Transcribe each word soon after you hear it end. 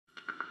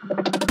Hey,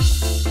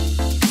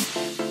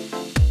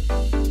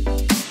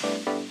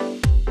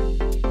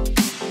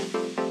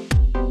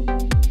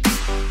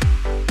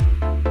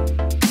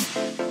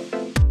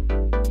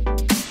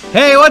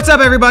 what's up,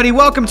 everybody?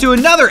 Welcome to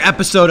another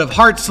episode of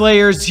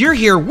HeartSlayers. You're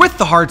here with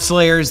the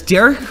HeartSlayers,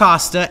 Derrick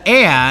Costa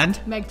and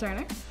Meg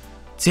Turner.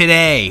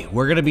 Today,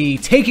 we're going to be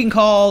taking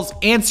calls,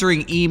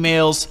 answering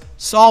emails,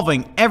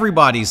 solving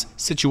everybody's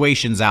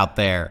situations out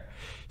there.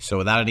 So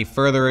without any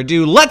further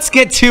ado, let's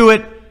get to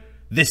it.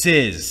 This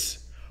is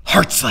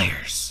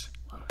HeartSlayers.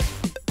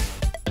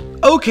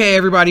 Okay,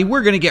 everybody,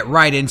 we're going to get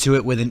right into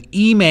it with an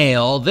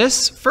email.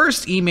 This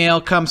first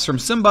email comes from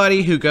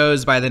somebody who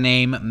goes by the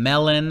name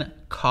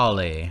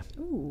Melancholy.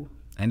 Ooh.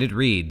 And it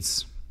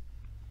reads,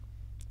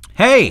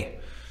 Hey,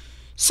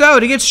 so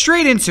to get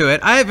straight into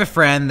it, I have a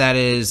friend that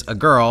is a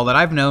girl that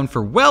I've known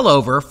for well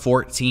over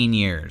 14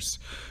 years.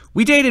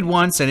 We dated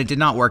once and it did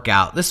not work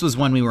out. This was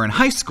when we were in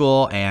high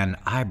school and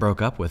I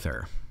broke up with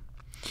her.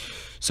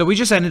 So we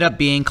just ended up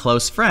being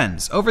close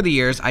friends. Over the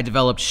years, I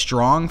developed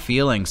strong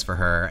feelings for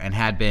her and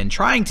had been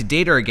trying to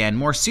date her again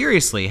more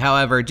seriously.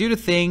 However, due to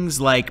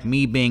things like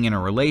me being in a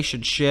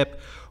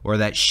relationship or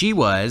that she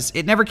was,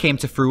 it never came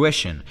to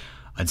fruition.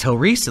 Until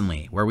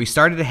recently, where we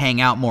started to hang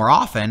out more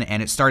often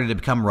and it started to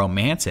become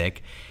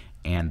romantic.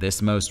 And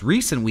this most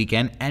recent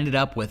weekend ended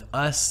up with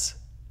us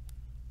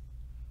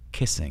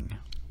kissing.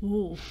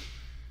 Ooh.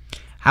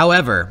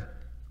 However,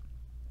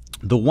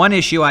 the one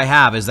issue I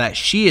have is that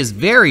she is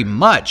very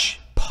much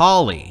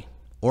poly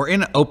or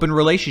in an open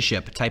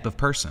relationship type of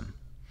person.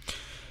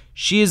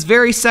 She is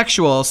very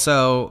sexual,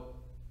 so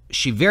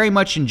she very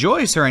much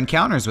enjoys her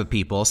encounters with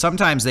people.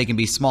 Sometimes they can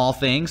be small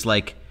things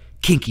like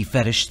kinky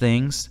fetish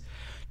things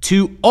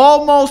to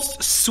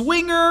almost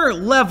swinger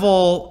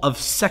level of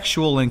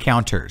sexual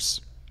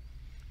encounters,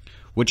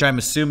 which I'm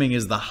assuming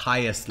is the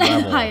highest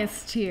level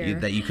highest tier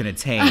that you can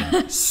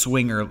attain,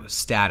 swinger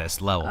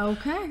status level.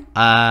 Okay.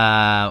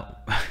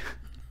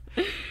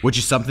 Which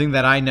is something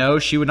that I know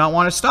she would not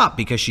want to stop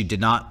because she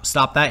did not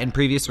stop that in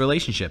previous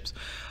relationships.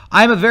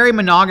 I'm a very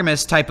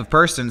monogamous type of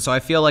person, so I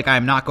feel like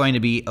I'm not going to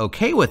be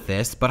okay with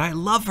this, but I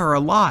love her a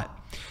lot.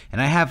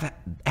 And I have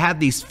had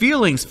these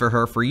feelings for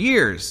her for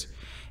years.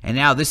 And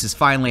now this is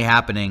finally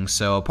happening,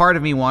 so a part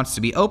of me wants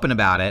to be open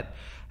about it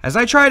as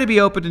I try to be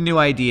open to new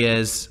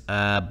ideas,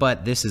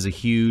 but this is a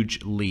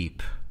huge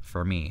leap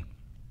for me.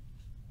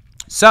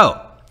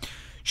 So,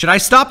 should I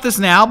stop this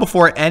now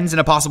before it ends in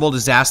a possible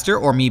disaster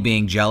or me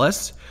being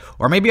jealous?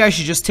 Or maybe I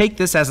should just take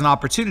this as an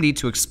opportunity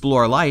to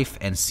explore life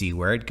and see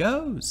where it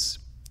goes.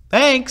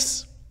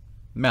 Thanks,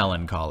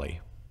 Melancholy.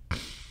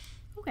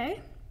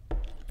 Okay.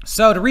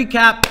 So to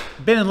recap,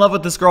 been in love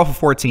with this girl for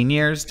 14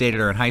 years, dated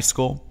her in high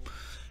school.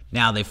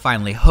 Now they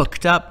finally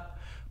hooked up,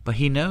 but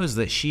he knows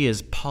that she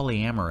is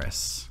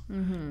polyamorous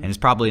and is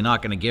probably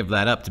not going to give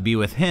that up to be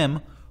with him.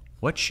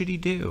 What should he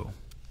do?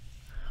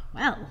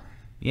 Well.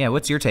 Yeah,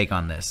 what's your take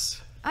on this?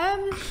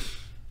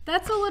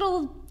 That's a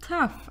little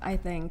tough, I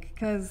think,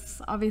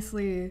 because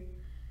obviously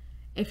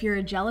if you're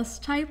a jealous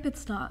type,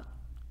 it's not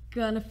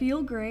gonna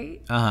feel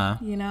great,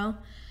 you know?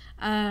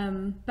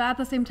 But at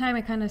the same time,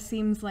 it kind of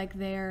seems like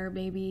they're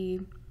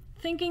maybe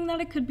thinking that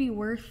it could be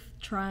worth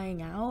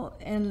trying out.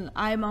 And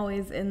I'm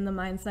always in the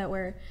mindset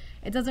where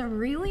it doesn't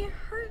really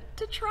hurt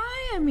to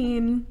try. I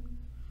mean,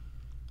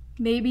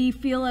 maybe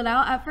feel it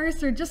out at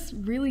first or just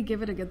really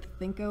give it a good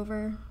think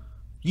over.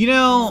 You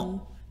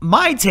know,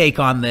 my take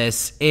on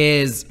this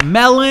is,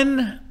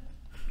 Melon,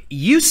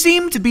 you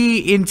seem to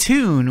be in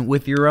tune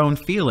with your own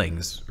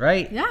feelings,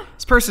 right? Yeah.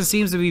 This person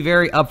seems to be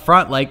very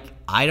upfront, like,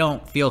 I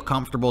don't feel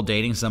comfortable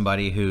dating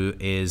somebody who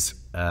is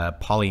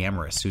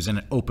polyamorous, who's in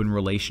an open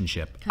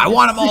relationship. I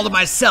want them all to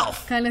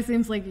myself. Kind of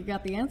seems like you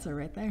got the answer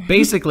right there.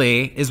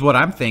 Basically, is what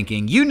I'm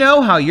thinking. You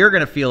know how you're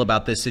going to feel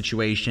about this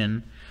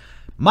situation.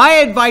 My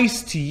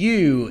advice to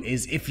you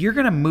is if you're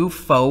going to move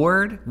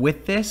forward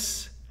with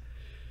this,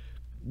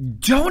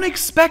 don't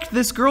expect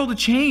this girl to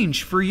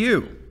change for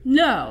you.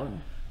 No.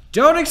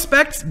 Don't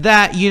expect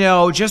that, you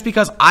know, just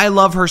because I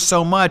love her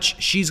so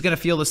much, she's going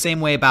to feel the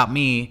same way about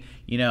me.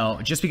 You know,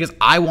 just because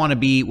I want to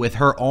be with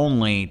her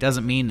only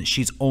doesn't mean that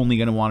she's only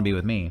going to want to be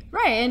with me.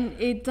 Right, and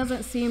it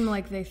doesn't seem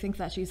like they think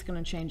that she's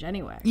going to change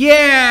anyway.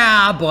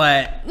 Yeah,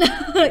 but,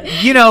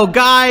 you know,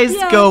 guys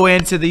go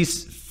into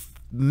these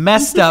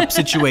messed up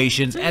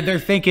situations and they're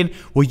thinking,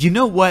 well, you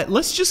know what?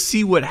 Let's just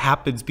see what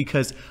happens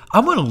because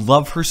I'm going to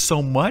love her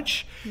so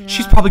much. Yeah.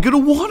 She's probably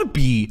going to want to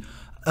be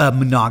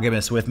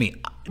monogamous with me.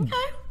 Okay.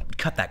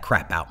 Cut that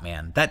crap out,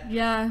 man.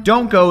 Yeah.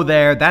 Don't go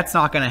there. That's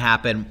not going to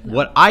happen. No.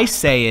 What I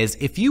say is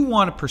if you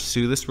want to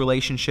pursue this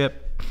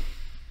relationship,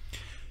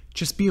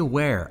 just be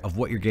aware of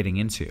what you're getting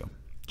into.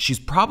 She's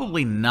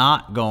probably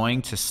not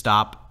going to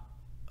stop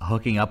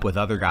hooking up with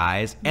other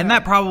guys, and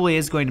that probably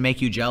is going to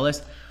make you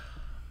jealous.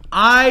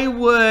 I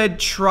would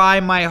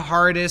try my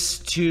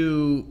hardest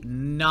to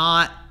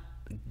not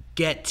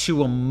get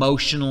too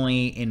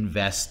emotionally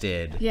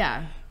invested.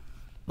 Yeah.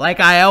 Like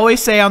I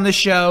always say on the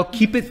show,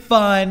 keep it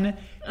fun,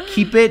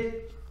 keep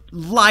it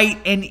light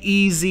and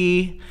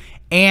easy,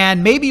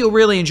 and maybe you'll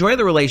really enjoy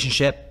the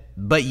relationship,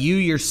 but you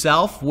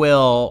yourself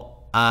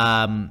will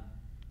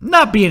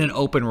not be in an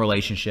open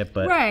relationship,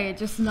 but right,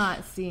 just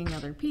not seeing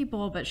other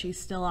people, but she's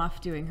still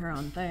off doing her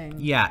own thing.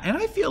 Yeah, and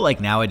I feel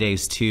like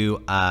nowadays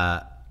too,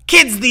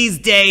 kids these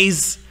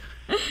days,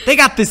 they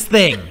got this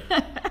thing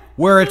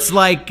where it's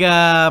like,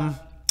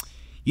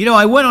 you know,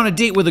 I went on a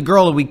date with a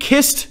girl and we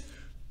kissed,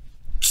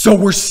 so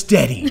we're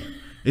steady.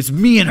 It's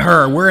me and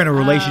her. We're in a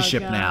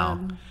relationship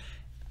now.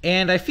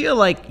 And I feel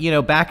like, you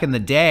know, back in the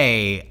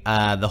day,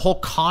 the whole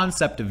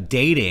concept of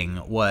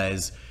dating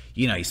was,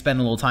 you know, you spend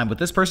a little time with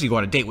this person, you go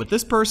on a date with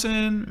this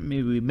person,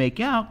 maybe we make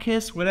out,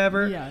 kiss,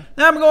 whatever. Yeah.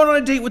 Now I'm going on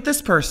a date with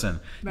this person.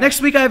 Right.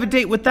 Next week I have a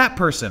date with that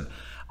person.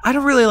 I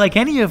don't really like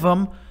any of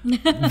them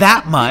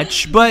that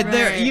much, but right.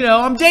 they're, you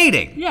know, I'm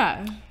dating.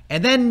 Yeah.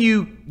 And then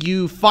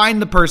you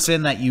find the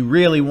person that you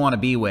really want to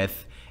be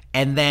with,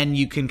 and then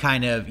you can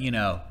kind of, you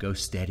know, go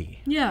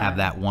steady. Yeah. Have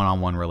that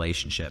one-on-one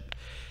relationship.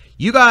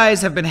 You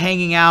guys have been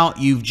hanging out,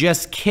 you've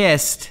just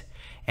kissed,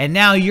 and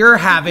now you're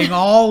having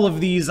all of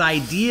these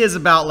ideas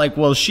about like,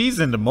 well, she's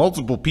into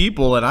multiple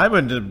people and I'm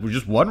into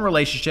just one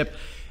relationship.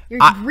 You're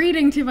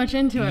reading too much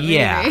into it.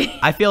 Yeah. Maybe.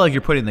 I feel like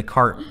you're putting the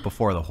cart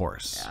before the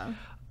horse.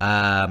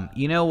 Yeah.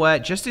 You know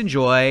what? Just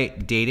enjoy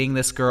dating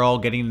this girl,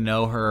 getting to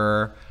know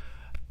her,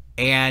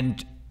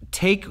 and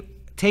take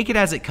it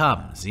as it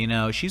comes. You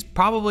know, she's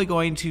probably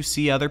going to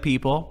see other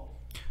people.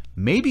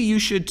 Maybe you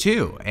should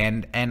too.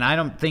 And I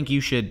don't think you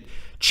should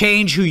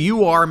change who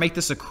you are, make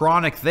this a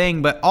chronic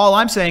thing, but all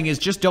I'm saying is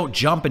just don't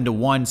jump into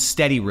one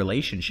steady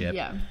relationship.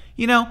 Yeah.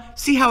 You know,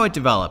 see how it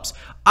develops.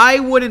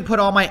 I wouldn't put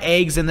all my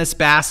eggs in this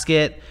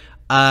basket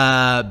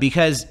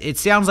because it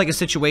sounds like a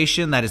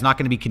situation that is not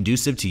going to be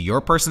conducive to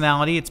your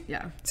personality. It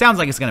sounds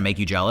like it's going to make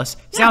you jealous.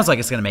 Sounds like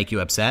it's going to make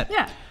you upset.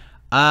 Yeah.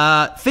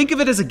 Think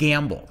of it as a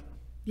gamble.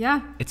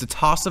 Yeah. It's a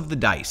toss of the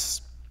dice.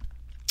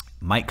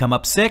 Might come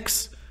up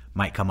 6,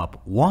 might come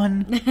up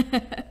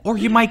 1, or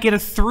you might get a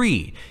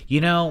 3.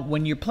 You know,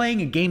 when you're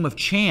playing a game of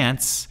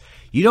chance,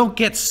 you don't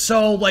get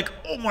so like,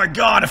 oh my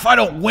God, if I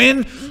don't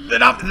win,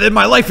 then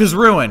my life is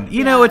ruined.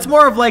 You know, it's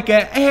more of like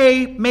a,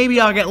 hey, maybe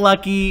I'll get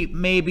lucky.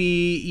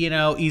 Maybe, you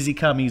know, easy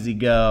come, easy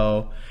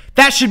go.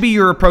 That should be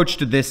your approach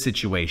to this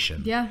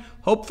situation. Yeah.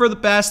 Hope for the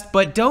best,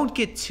 but don't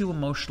get too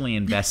emotionally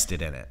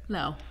invested in it.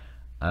 No.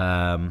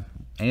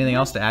 Anything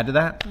else to add to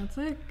that? That's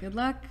it. Good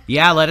luck.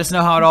 Yeah, let us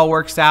know how it all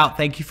works out.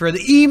 Thank you for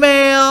the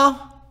email.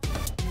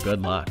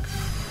 Good luck.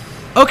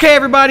 Okay,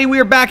 everybody, we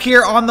are back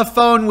here on the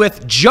phone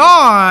with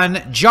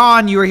John.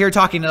 John, you were here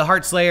talking to the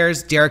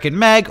HeartSlayers, Derrick and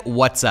Meg.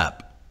 What's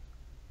up?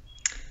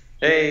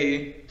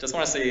 Hey, just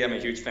want to say I'm a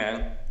huge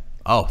fan.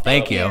 Oh,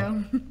 thank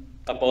you.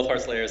 Of both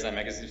HeartSlayers and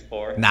Mega's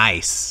 4.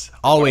 Nice.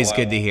 Always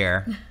good to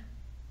hear.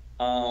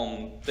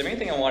 The main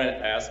thing I wanted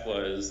to ask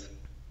was,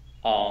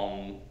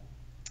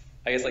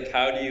 I guess, like,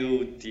 how do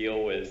you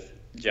deal with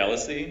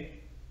jealousy?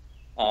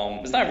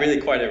 It's not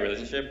really quite a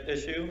relationship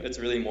issue. It's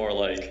really more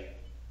like,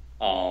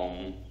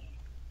 kind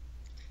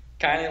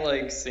of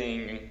like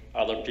seeing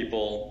other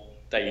people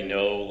that you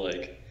know,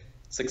 like,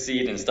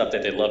 succeed in stuff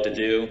that they love to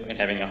do and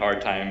having a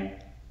hard time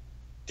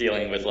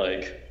dealing with,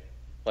 like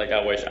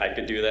I wish I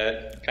could do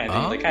that kind of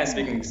thing. Like, kind of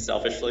speaking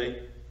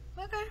selfishly.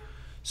 Okay.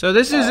 So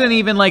this isn't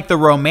even like the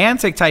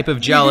romantic type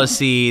of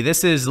jealousy.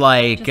 This is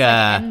like, just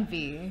like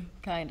envy,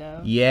 kind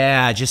of.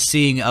 Yeah, just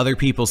seeing other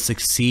people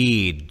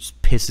succeed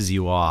just pisses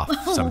you off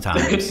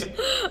sometimes.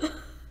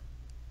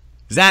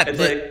 Is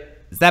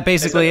that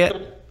basically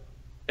it?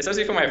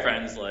 Especially for my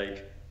friends,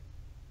 like,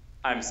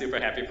 I'm super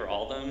happy for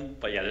all of them.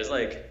 But yeah, there's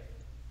like,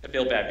 I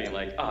feel bad being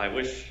like, oh, I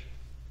wish.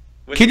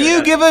 Can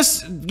you give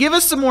us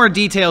some more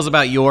details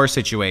about your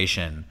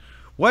situation?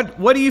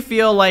 What do you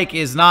feel like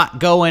is not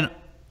going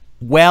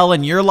well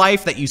in your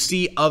life that you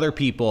see other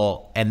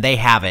people and they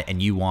have it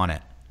and you want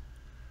it?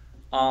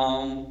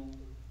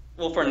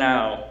 Well, for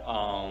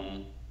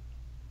now,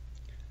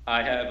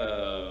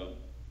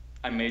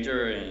 I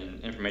major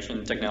in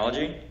information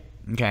technology.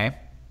 Okay.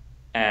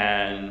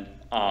 And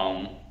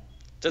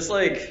just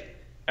like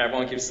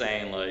everyone keeps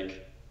saying,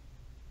 like,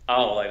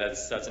 oh, like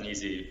that's an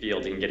easy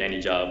field. You can get any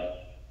job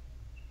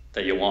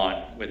that you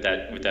want with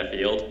that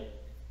field.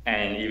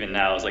 And even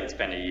now, it's like it's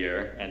been a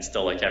year and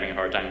still like having a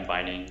hard time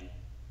finding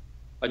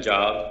a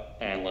job.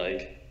 And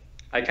like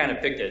I kind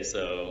of picked it,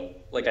 so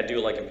like I do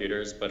like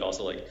computers, but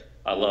also like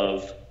I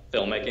love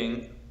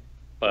filmmaking.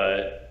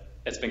 But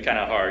it's been kind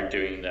of hard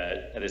doing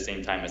that at the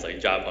same time as like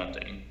job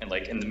hunting. And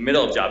like in the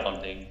middle of job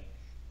hunting,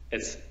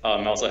 it's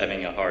I'm also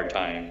having a hard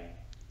time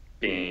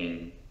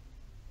being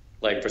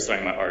like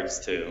pursuing my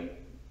arts too.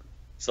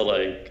 So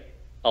like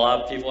a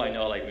lot of people I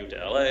know like moved to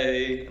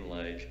LA and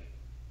like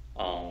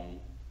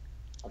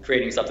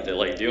creating stuff that they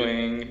like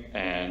doing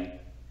and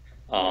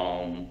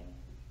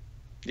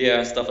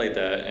yeah, stuff like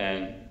that.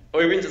 And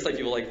or even just like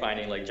people like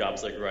finding like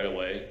jobs like right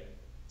away.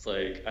 It's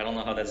like I don't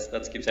know how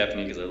that keeps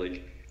happening because I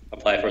like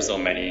apply for so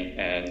many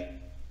and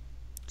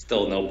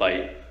still no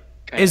bite.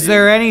 Is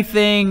there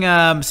anything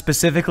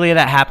specifically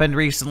that happened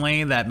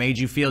recently that made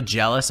you feel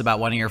jealous about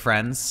one of your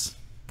friends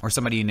or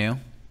somebody you knew?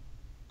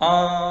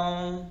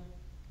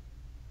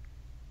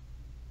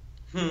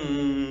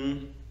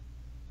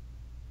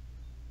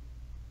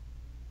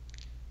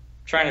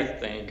 trying to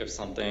think of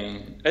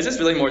something. It's just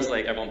really more just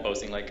like everyone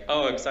posting like,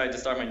 oh, I'm excited to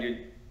start my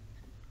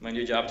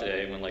new job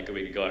today. When like a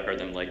week ago I heard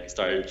them like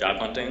started job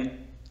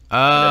hunting.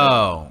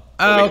 Oh,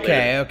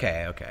 okay.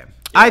 Yeah.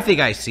 I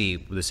think I see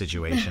the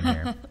situation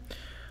here.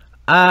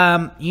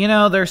 You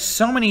know, there's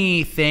so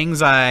many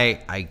things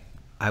I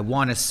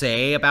want to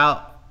say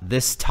about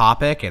this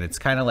topic, and it's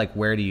kind of like,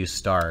 where do you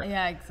start?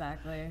 Yeah,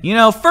 exactly. You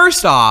know,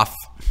 first off,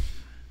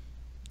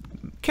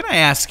 can I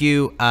ask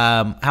you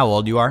how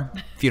old you are,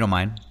 if you don't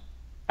mind?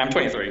 I'm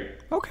 23.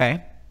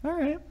 Okay. All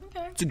right.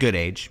 Okay. It's a good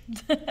age.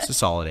 It's a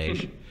solid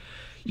age.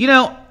 You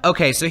know,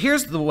 okay, so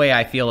here's the way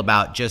I feel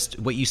about just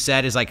what you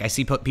said is like I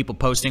see people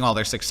posting all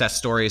their success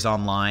stories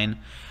online.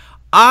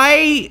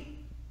 I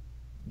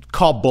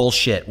call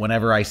bullshit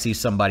whenever I see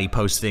somebody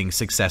posting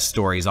success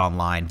stories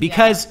online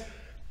because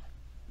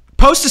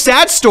post a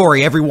sad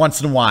story every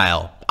once in a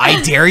while.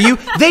 I dare you.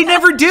 They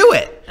never do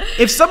it.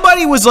 If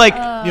somebody was like,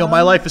 you know,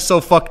 my life is so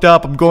fucked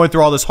up, I'm going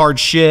through all this hard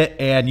shit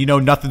and, you know,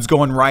 nothing's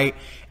going right.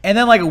 And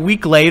then like a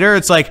week later,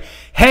 it's like,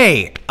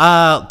 hey,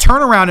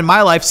 turnaround in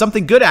my life,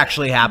 something good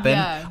actually happened.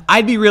 Yeah.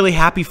 I'd be really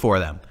happy for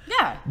them.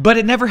 Yeah. But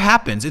it never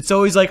happens. It's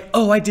always like,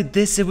 oh, I did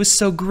this. It was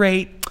so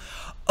great.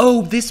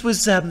 Oh, this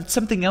was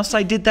something else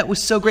I did that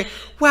was so great.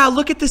 Wow,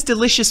 look at this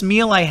delicious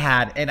meal I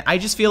had. And I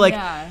just feel like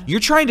you're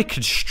trying to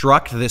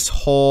construct this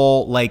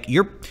whole, like,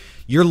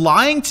 you're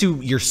lying to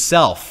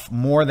yourself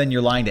more than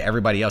you're lying to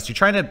everybody else. You're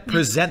trying to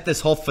present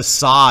this whole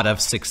facade of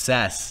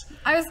success.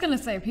 I was going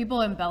to say,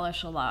 people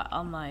embellish a lot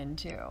online,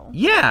 too.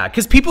 Yeah,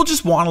 because people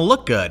just want to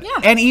look good.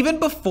 Yeah. And even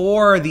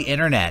before the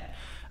internet,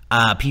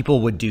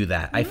 people would do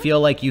that. I feel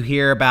like you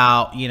hear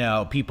about, you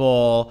know,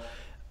 people,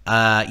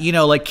 you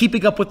know, like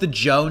keeping up with the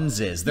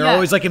Joneses. They're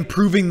always like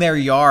improving their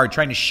yard,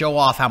 trying to show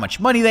off how much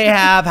money they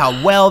have,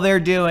 how well they're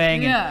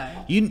doing.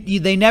 Yeah. And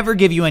they never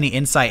give you any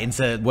insight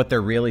into what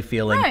they're really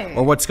feeling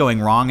or what's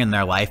going wrong in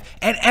their life.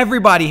 And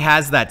everybody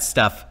has that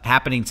stuff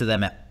happening to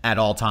them at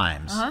all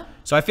times.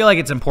 So I feel like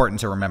it's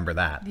important to remember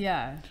that.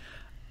 Yeah.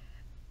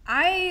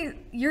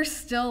 You're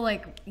still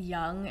like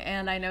young,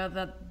 and I know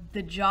that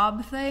the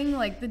job thing,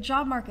 like the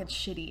job market's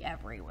shitty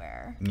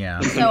everywhere. Yeah.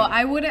 So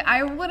I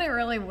wouldn't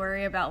really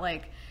worry about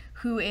like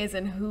who is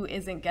and who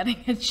isn't getting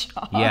a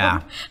job.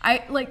 Yeah.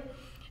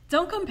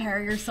 Don't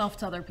compare yourself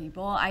to other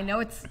people. I know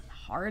it's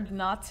hard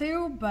not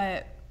to,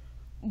 but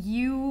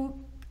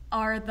you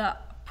are the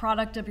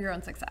product of your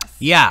own success.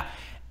 Yeah.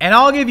 And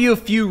I'll give you a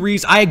few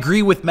reasons. I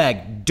agree with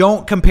Meg.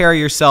 Don't compare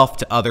yourself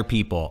to other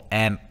people.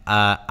 And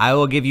I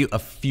will give you a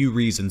few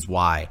reasons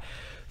why.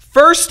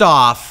 First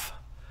off,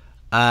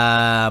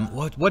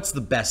 what's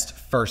the best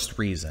first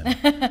reason?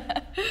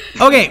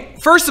 Okay,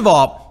 first of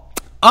all,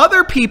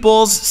 other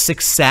people's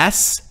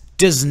success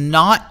does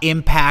not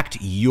impact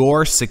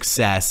your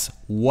success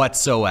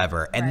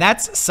whatsoever. And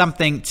that's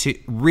something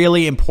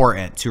really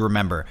important to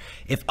remember.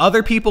 If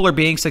other people are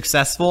being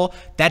successful,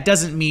 that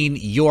doesn't mean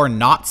you're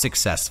not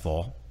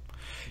successful.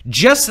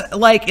 Just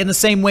like in the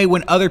same way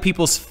when other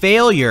people's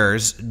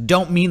failures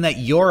don't mean that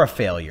you're a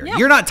failure. Yeah.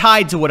 You're not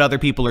tied to what other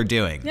people are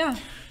doing. Yeah.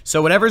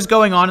 So whatever's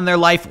going on in their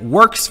life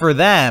works for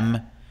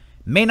them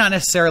may not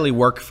necessarily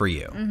work for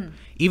you.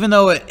 Even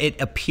though it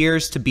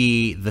appears to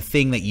be the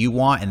thing that you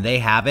want and they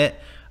have it,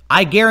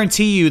 I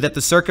guarantee you that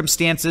the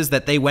circumstances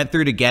that they went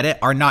through to get it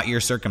are not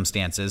your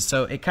circumstances.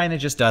 So it kind of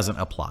just doesn't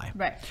apply.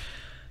 Right.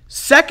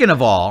 Second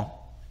of all,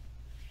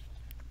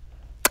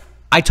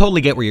 I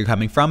totally get where you're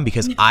coming from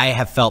because I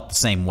have felt the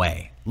same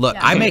way. Look,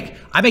 I make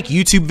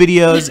YouTube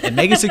videos, and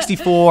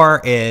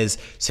Mega64 is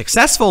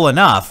successful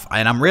enough,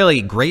 and I'm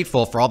really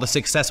grateful for all the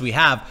success we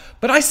have.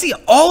 But I see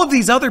all of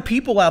these other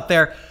people out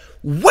there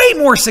way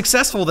more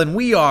successful than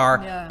we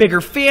are.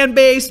 Bigger fan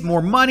base,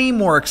 more money,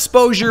 more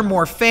exposure,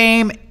 more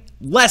fame,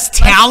 less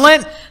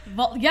talent.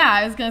 Well, yeah,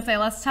 I was gonna say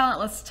less talent,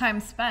 less time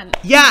spent.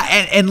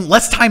 Yeah, and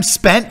less time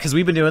spent because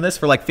we've been doing this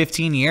for like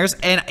 15 years,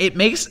 and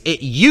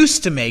it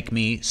used to make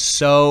me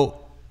so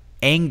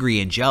angry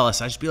and jealous.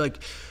 I'd just be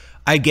like,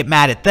 I'd get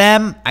mad at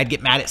them. I'd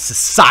get mad at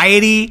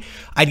society.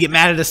 I'd get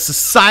mad at a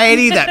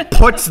society that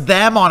puts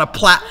them on a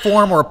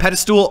platform or a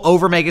pedestal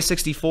over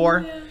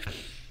Mega64.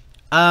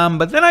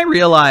 But then I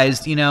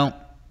realized, you know,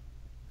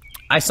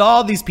 I saw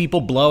all these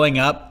people blowing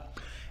up,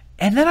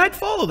 and then I'd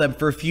follow them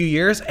for a few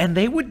years, and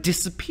they would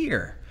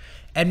disappear.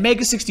 And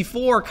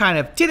Mega64 kind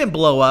of didn't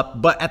blow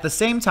up, but at the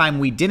same time,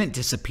 we didn't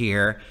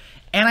disappear.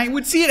 And I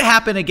would see it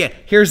happen again.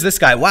 Here's this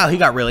guy. Wow, he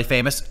got really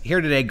famous. Here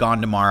today,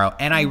 gone tomorrow.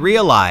 And I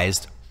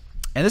realized,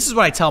 and this is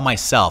what I tell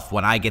myself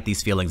when I get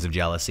these feelings of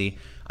jealousy.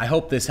 I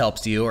hope this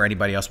helps you or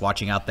anybody else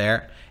watching out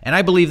there. And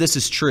I believe this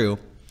is true.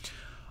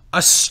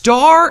 A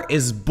star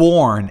is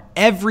born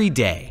every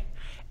day.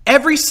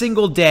 Every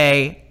single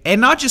day. And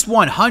not just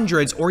one,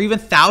 hundreds or even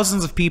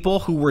thousands of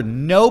people who were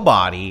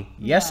nobody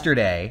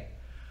yesterday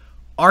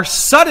are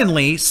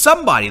suddenly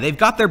somebody. They've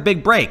got their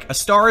big break. A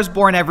star is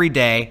born every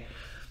day.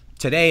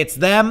 Today it's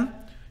them.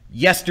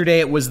 Yesterday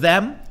it was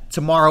them.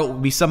 Tomorrow it will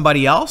be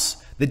somebody else.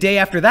 The day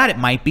after that it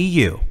might be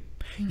you.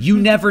 You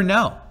never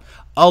know.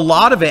 A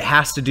lot of it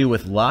has to do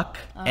with luck,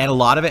 and a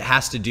lot of it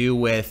has to do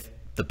with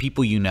the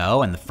people you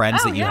know and the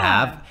friends that you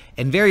have.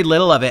 And very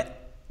little of it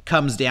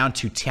comes down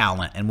to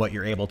talent and what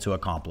you're able to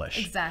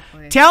accomplish.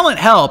 Exactly. Talent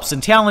helps,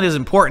 and talent is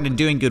important in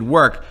doing good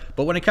work.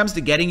 But when it comes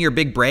to getting your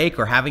big break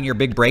or having your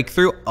big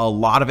breakthrough, a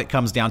lot of it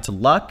comes down to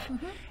luck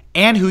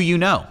and who you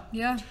know.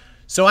 Yeah.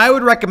 So I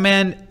would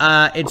recommend,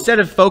 instead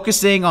of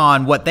focusing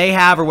on what they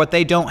have or what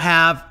they don't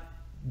have,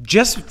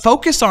 just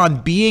focus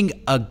on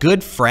being a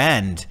good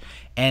friend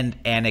and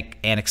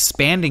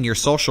expanding your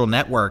social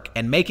network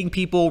and making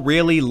people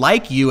really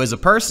like you as a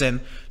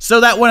person,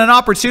 so that when an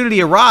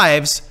opportunity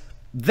arrives,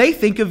 they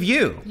think of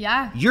you.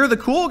 Yeah. You're the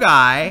cool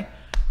guy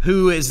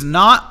who is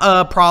not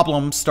a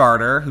problem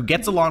starter, who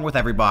gets along with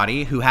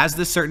everybody, who has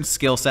this certain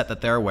skill set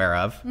that they're aware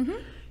of.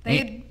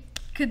 They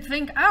could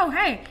think, oh,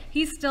 hey,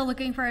 he's still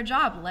looking for a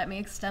job. Let me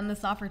extend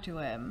this offer to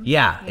him.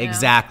 Yeah, You know?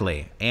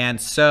 exactly.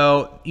 And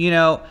so,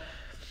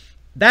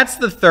 that's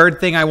the third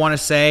thing I want to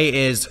say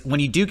is when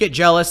you do get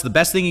jealous, the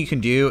best thing you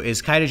can do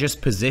is kind of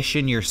just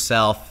position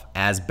yourself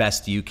as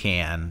best you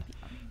can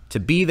to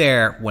be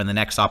there when the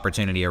next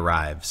opportunity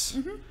arrives.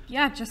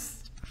 Yeah,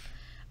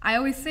 I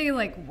always say,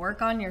 like,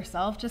 work on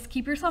yourself. Just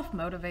keep yourself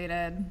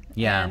motivated.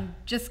 Yeah. And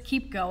just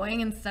keep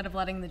going instead of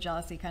letting the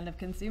jealousy kind of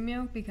consume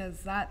you, because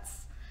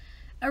that's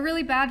a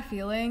really bad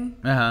feeling.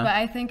 But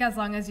I think as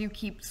long as you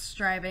keep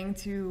striving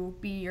to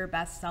be your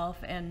best self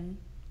and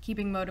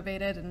keeping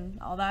motivated and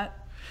all that.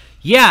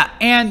 Yeah,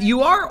 and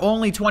you are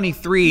only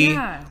 23,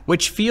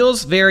 which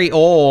feels very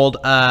old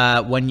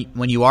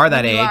when you are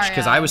that age,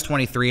 because I was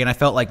 23 and I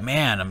felt like,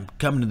 man, I'm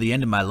coming to the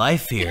end of my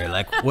life here.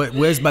 Like,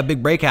 where's my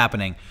big break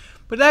happening?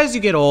 But as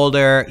you get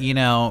older,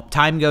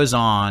 time goes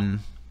on.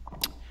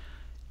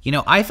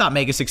 I thought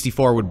Mega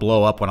 64 would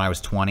blow up when I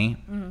was 20.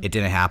 It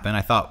didn't happen.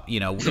 I thought,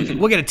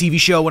 we'll get a TV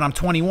show when I'm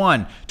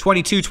 21,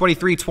 22,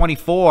 23,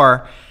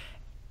 24.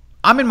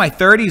 I'm in my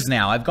 30s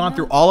now. I've gone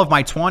through all of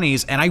my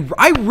 20s, and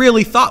I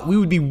really thought we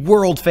would be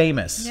world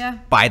famous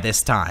by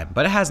this time,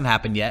 but it hasn't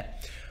happened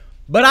yet.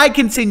 But I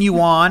continue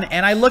on,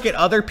 and I look at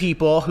other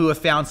people who have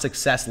found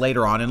success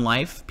later on in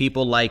life.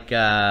 People like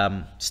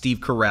Steve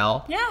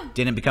Carell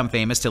didn't become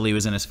famous till he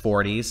was in his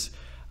 40s.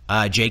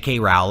 J.K.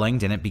 Rowling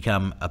didn't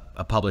become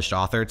a published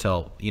author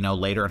till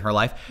later in her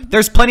life.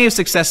 There's plenty of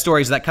success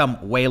stories that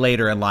come way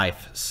later in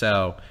life.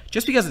 So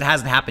just because it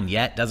hasn't happened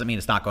yet doesn't mean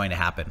it's not going to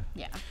happen.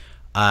 Yeah.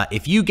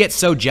 If you get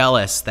so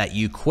jealous that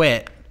you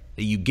quit,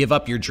 that you give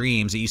up your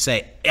dreams, that you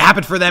say, it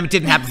happened for them, it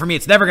didn't happen for me,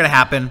 it's never going to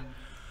happen,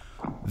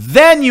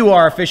 then you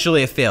are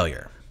officially a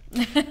failure.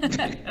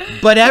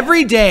 But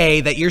every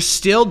day that you're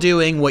still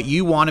doing what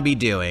you want to be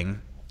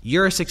doing,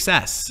 you're a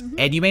success.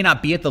 And you may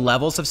not be at the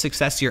levels of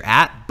success you're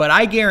at, but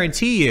I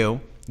guarantee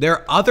you there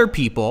are other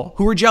people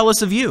who are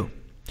jealous of you,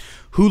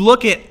 who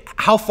look at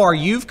how far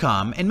you've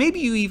come, and maybe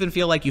you even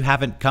feel like you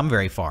haven't come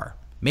very far.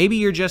 Maybe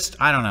you're just,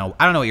 I don't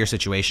know what your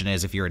situation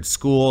is, if you're in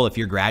school, if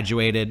you're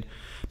graduated.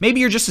 Maybe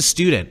you're just a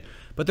student,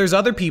 but there's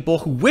other people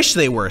who wish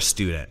they were a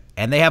student,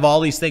 and they have all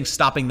these things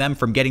stopping them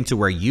from getting to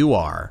where you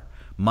are.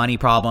 Money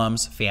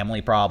problems,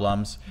 family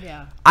problems.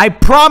 Yeah. I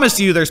promise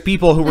you there's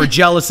people who were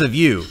jealous of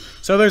you.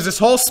 So there's this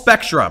whole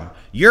spectrum.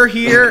 You're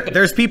here,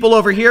 there's people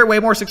over here way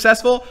more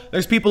successful,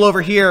 there's people over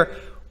here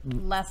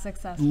less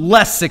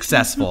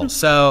successful.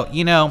 So,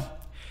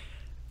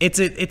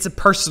 it's a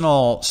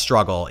personal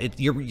struggle.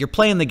 You're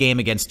playing the game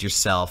against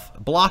yourself.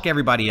 Block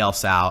everybody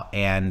else out,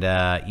 and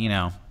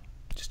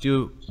just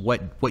do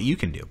what you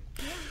can do.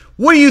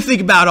 What do you think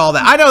about all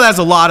that? I know that's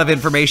a lot of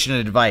information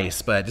and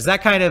advice, but does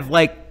that kind of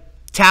like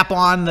tap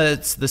on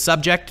the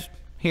subject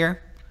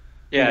here?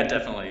 Yeah,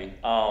 definitely.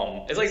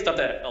 It's like stuff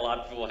that a lot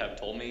of people have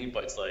told me,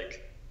 but it's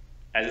like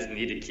I just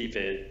need to keep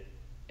it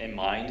in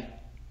mind.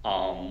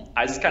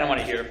 I just kind of want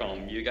to hear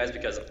from you guys,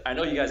 because I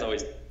know you guys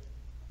always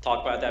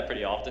talk about that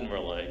pretty often. We're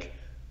like,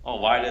 oh,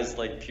 why does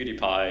like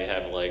PewDiePie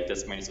have like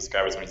this many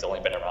subscribers when he's only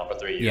been around for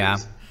 3 years? Yeah.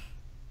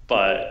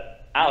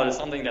 But there's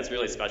something that's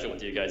really special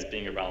with you guys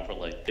being around for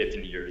like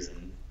 15 years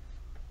and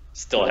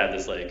still have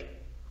this like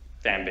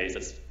fan base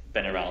that's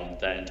been around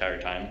that entire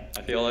time.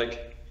 I feel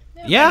like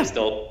they're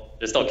still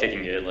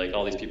kicking it. Like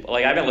all these people,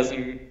 like I've been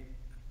listening.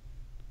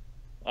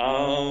 I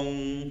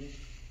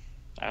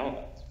don't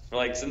know, for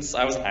like since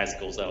I was in high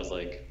school, so I was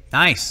like,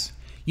 nice.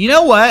 You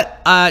know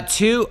what?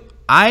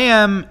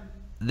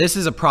 This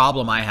is a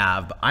problem I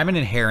have, but I'm an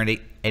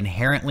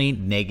inherently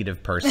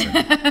negative person.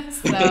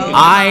 So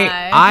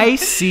I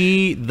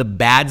see the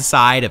bad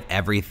side of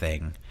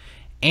everything.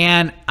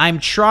 And I'm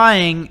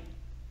trying,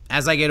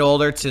 as I get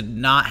older, to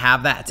not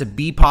have that, to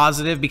be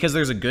positive, because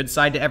there's a good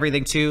side to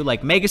everything too.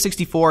 Like Mega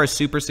 64 is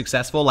super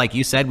successful. Like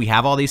you said, we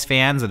have all these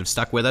fans that have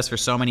stuck with us for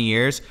so many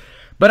years.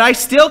 But I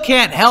still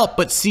can't help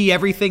but see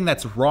everything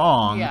that's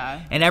wrong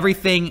and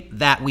everything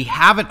that we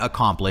haven't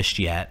accomplished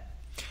yet.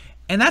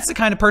 And that's the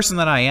kind of person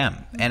that I am,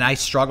 and I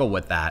struggle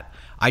with that.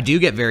 I do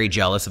get very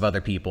jealous of other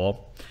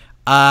people.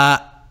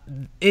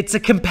 It's a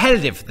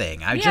competitive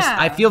thing.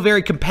 I feel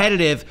very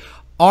competitive.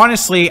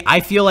 Honestly, I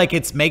feel like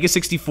it's Mega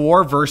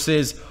 64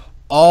 versus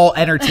all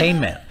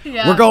entertainment.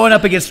 We're going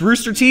up against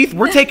Rooster Teeth.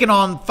 We're taking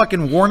on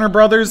fucking Warner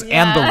Brothers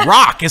and The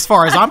Rock, as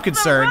far as I'm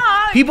concerned.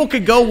 People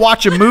could go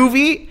watch a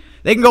movie.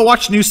 They can go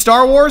watch new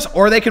Star Wars,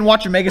 or they can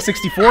watch a Mega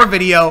 64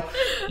 video.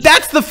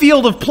 That's the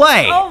field of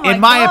play, in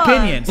my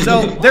opinion.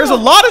 So there's a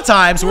lot of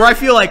times where I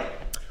feel like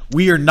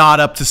we are not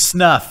up to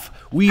snuff.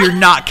 We are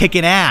not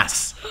kicking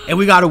ass, and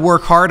we got to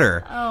work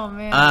harder. Oh,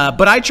 man.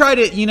 But I try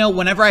to,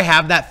 whenever I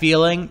have that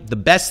feeling, the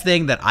best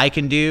thing that I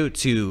can do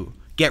to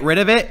get rid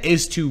of it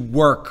is to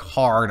work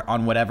hard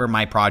on whatever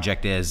my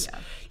project is.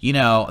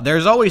 Yeah.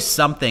 There's always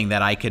something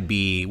that I could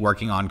be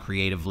working on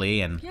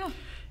creatively, and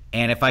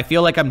if I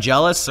feel like I'm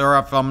jealous or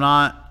if I'm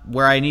not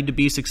where I need to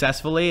be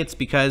successfully, it's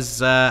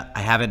because I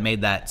haven't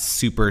made that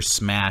super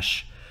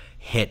smash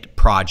hit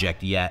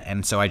project yet,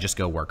 and so I just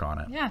go work on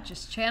it. Yeah,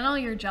 just channel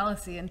your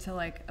jealousy into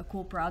like a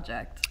cool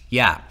project.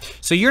 Yeah,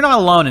 so you're not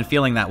alone in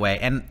feeling that way,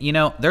 and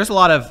there's a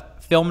lot of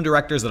film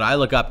directors that I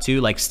look up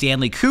to, like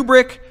Stanley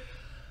Kubrick,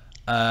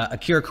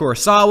 Akira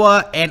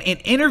Kurosawa, and in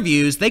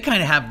interviews they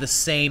kind of have the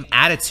same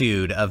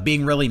attitude of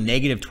being really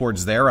negative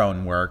towards their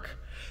own work.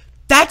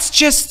 That's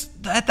just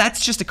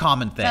a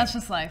common thing. That's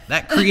just life.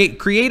 That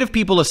creative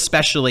people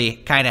especially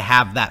kind of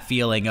have that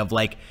feeling of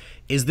like,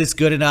 is this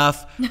good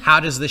enough? How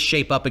does this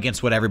shape up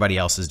against what everybody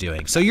else is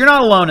doing? So you're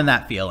not alone in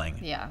that feeling.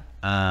 Yeah.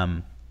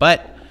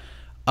 But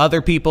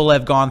other people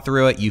have gone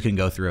through it. You can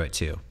go through it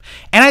too.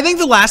 And I think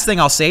the last thing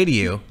I'll say to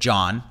you,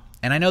 John,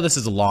 and I know this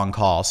is a long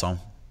call, so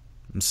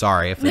I'm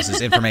sorry if this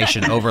is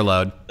information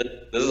overload.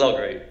 This is all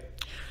great.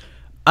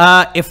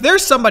 If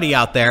there's somebody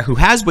out there who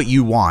has what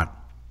you want,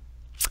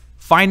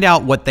 find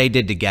out what they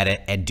did to get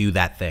it and do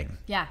that thing.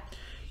 Yeah.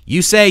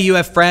 You say you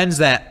have friends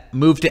that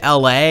moved to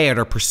LA and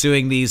are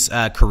pursuing these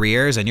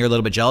careers and you're a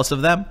little bit jealous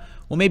of them.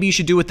 Well, maybe you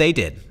should do what they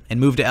did and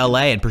move to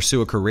LA and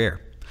pursue a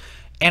career.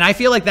 And I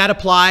feel like that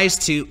applies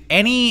to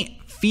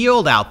any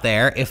field out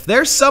there. If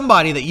there's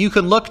somebody that you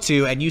can look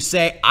to and you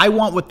say, I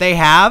want what they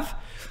have,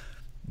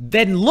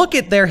 then look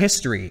at their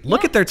history,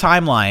 look at their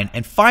timeline,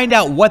 and find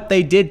out what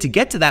they did to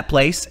get to that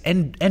place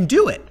and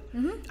do it.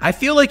 I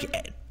feel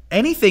like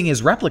anything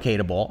is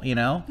replicatable,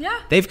 Yeah.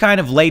 They've kind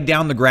of laid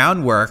down the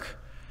groundwork.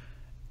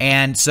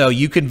 And so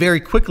you can very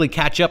quickly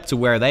catch up to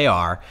where they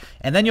are.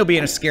 And then you'll be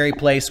in a scary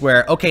place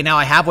where, okay, now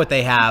I have what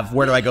they have.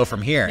 Where do I go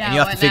from here? Yeah, and you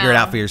have to figure it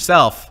out for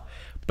yourself.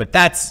 But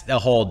that's a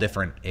whole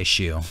different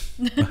issue.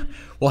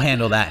 We'll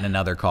handle that in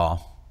another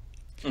call.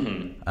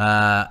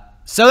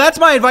 So that's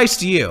my advice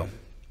to you.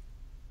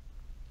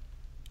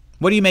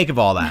 What do you make of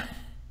all that?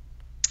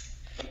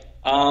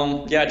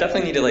 Yeah, I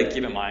definitely need to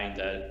keep in mind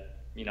that,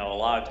 a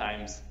lot of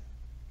times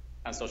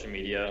on social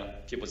media,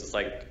 people just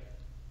like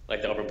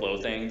to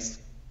overblow things.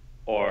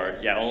 Or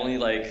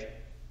only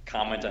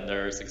comment on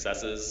their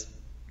successes,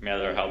 no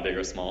matter how big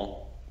or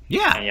small.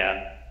 Yeah.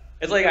 And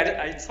it's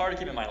it's hard to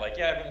keep in mind.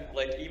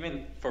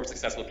 Even for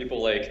successful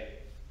people,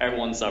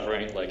 everyone's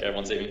suffering.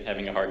 Everyone's even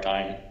having a hard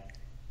time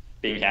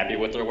being happy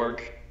with their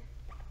work.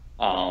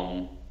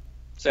 I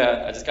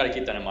just got to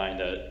keep that in mind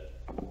that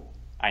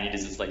I need to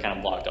just kind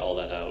of block all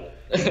that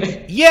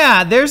out.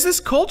 Yeah, there's this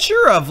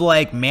culture of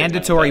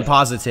mandatory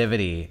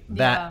positivity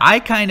that I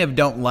kind of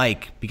don't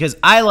like, because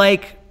I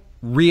like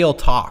real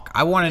talk.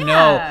 I want to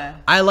know.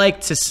 I like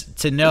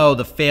to know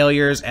the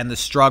failures and the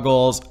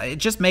struggles. It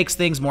just makes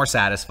things more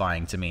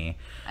satisfying to me.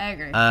 I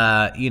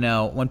agree.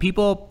 When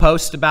people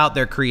post about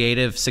their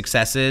creative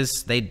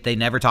successes, they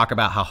never talk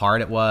about how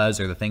hard it was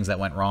or the things that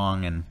went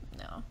wrong. And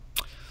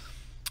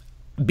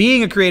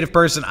being a creative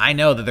person, I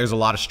know that there's a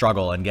lot of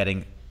struggle in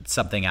getting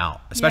something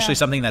out, especially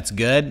something that's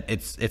good.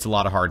 It's a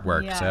lot of hard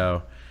work.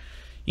 So,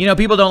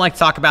 people don't like to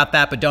talk about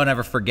that, but don't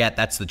ever forget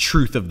that's the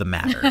truth of the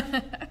matter.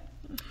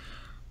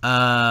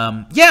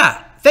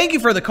 Thank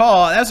you for the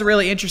call. That was a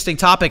really interesting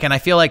topic, and I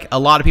feel like a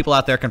lot of people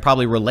out there can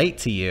probably relate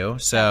to you.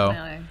 So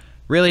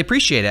really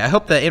appreciate it. I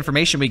hope the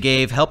information we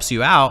gave helps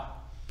you out.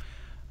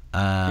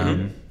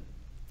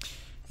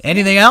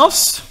 Anything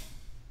else?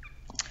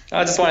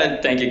 I just want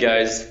to thank you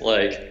guys.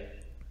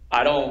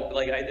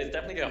 It's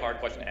definitely a hard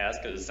question to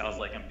ask because it sounds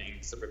like I'm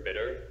being super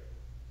bitter,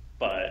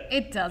 but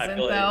it doesn't, I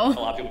feel like though.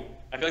 a lot of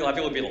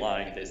people would be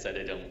lying if they said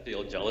they don't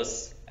feel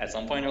jealous at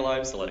some point in their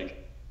lives. So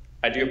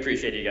I do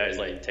appreciate you guys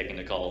taking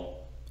the call.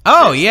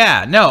 Oh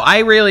yeah, no, I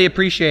really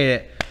appreciate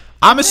it.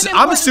 I'm a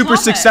super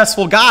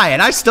successful guy,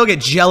 and I still get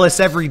jealous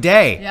every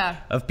day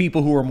of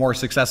people who are more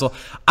successful.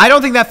 I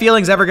don't think that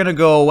feeling's ever going to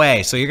go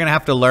away. So you're going to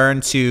have to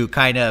learn to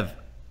kind of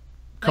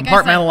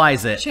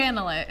compartmentalize it,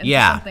 channel it into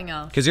something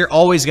else. Because you're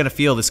always going to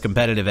feel this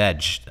competitive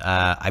edge.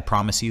 I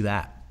promise you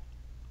that.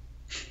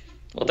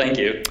 Well, thank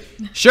you.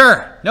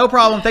 Sure, no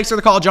problem. Thanks for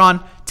the call,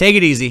 John. Take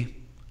it easy.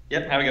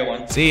 Yep, have a good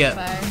one. See ya.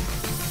 Bye.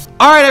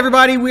 All right,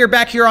 everybody, we are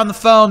back here on the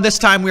phone. This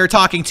time we are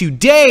talking to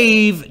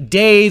Dave.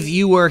 Dave,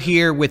 you were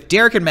here with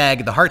Derrick and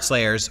Meg, the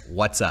HeartSlayers.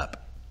 What's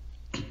up?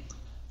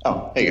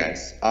 Oh, hey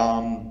guys.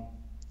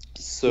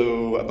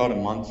 So about a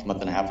month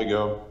and a half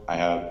ago, I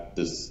have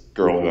this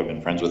girl who I've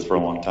been friends with for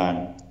a long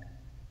time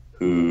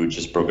who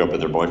just broke up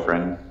with her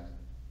boyfriend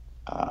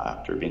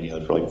after being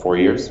together for 4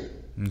 years.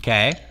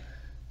 Okay.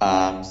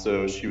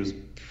 So she was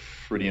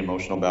pretty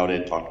emotional about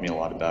it, talked to me a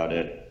lot about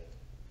it.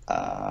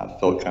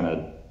 Felt kind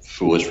of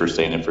foolish for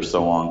staying in for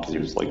so long because he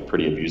was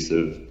pretty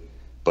abusive,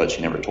 but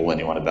she never told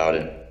anyone about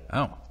it.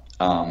 Oh.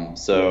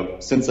 So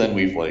since then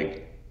we've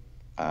like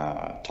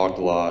talked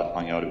a lot,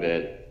 hung out a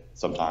bit.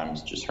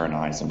 Sometimes just her and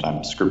I,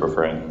 sometimes a group of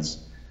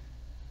friends.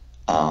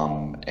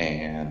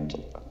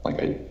 And like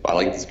I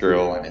like this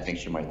girl, and I think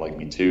she might like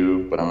me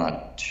too, but I'm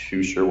not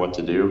too sure what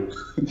to do.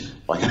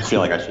 Like I feel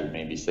like I should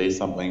maybe say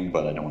something,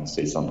 but I don't want to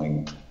say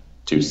something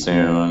too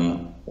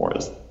soon,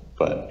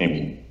 but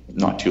maybe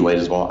not too late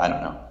as well. I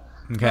don't know.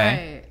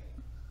 Okay. Right.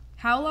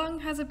 How long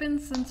has it been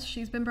since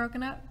she's been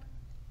broken up?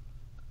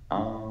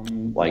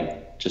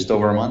 Like just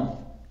over a month.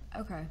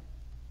 Okay.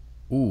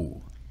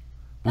 Ooh.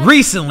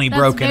 Recently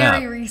broken up.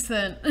 Very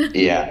recent.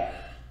 Yeah.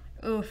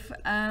 Oof.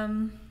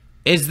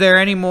 Is there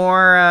any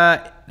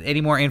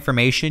more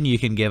information you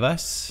can give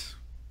us?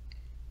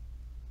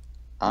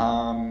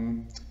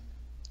 I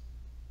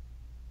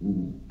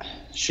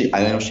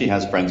know she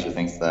has friends who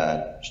thinks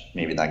that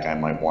maybe that guy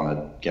might want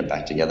to get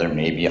back together.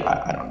 Maybe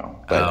I don't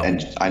know, but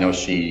and I know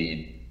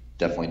she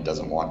definitely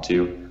doesn't want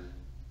to.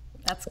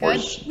 That's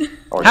good.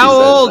 How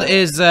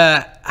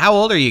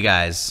old are you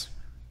guys?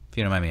 If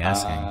you don't mind me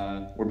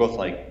asking. We're both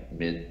like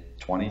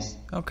mid-20s.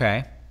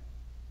 Okay.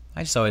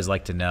 I just always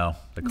like to know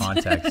the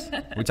context.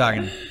 We're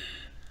talking.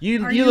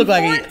 You you look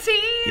 14?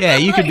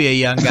 like you could be a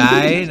young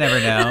guy. You never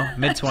know.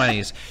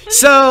 Mid-20s.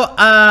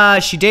 So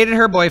she dated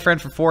her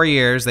boyfriend for 4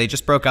 years. They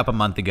just broke up a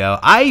month ago.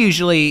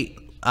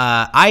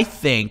 I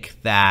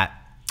think that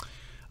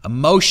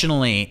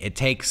emotionally it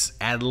takes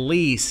at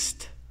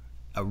least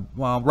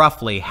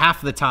roughly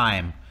half the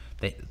time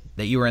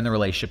that you were in the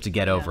relationship to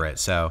get over it.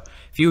 So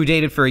if you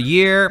dated for a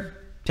year,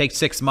 it takes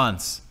 6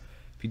 months.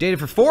 If you dated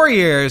for 4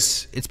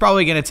 years, it's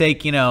probably going to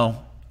take,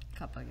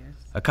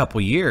 a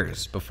couple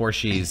years before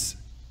she's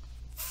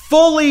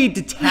fully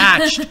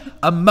detached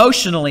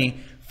emotionally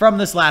from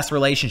this last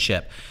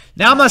relationship.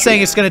 Now, I'm not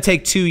saying it's going to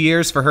take 2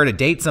 years for her to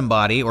date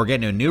somebody or get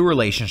into a new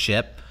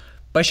relationship,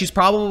 but she's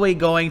probably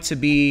going to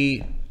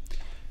be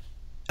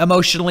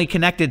emotionally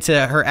connected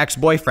to her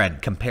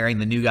ex-boyfriend, comparing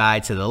the new guy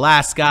to the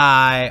last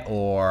guy,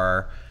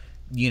 or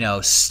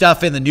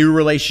stuff in the new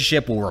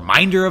relationship will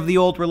remind her of the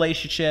old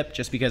relationship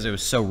just because it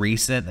was so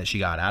recent that she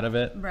got out of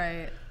it.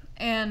 Right.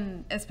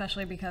 And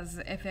especially because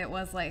if it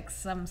was like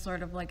some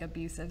sort of like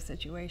abusive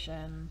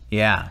situation,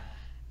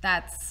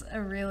 that's a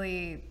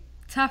really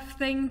tough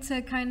thing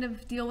to kind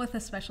of deal with,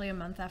 especially a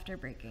month after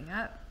breaking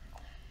up.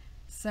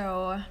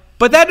 So,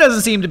 but that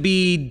doesn't seem to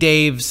be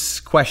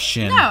Dave's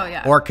question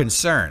or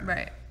concern.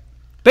 Right.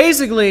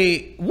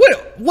 Basically,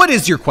 what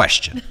is your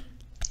question?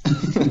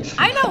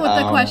 I know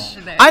what the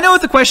question is. I know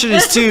what the question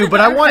is too,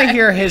 but I want to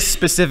hear his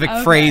specific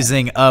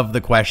phrasing of the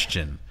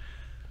question.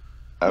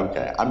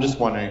 Okay, I'm just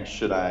wondering,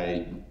 should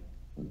I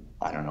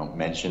don't know,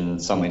 mention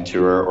something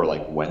to her, or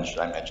like when should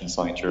I mention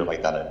something to her,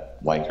 like that I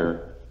like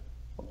her,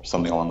 or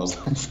something along those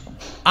lines?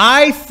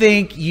 I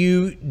think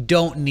you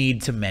don't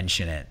need to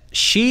mention it.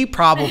 She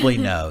probably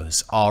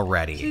knows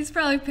already. She's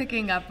probably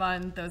picking up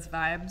on those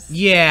vibes.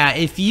 Yeah,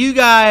 if you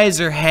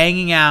guys are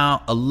hanging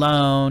out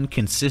alone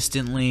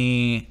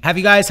consistently, have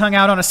you guys hung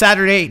out on a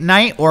Saturday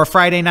night or a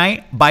Friday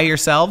night by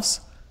yourselves?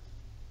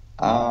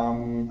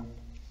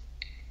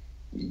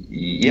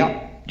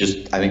 Yeah.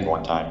 Just, I think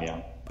one time,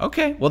 yeah.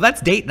 Okay, well,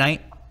 that's date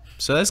night.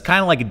 So that's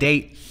kind of like a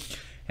date.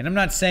 And I'm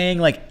not saying,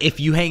 like, if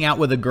you hang out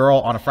with a girl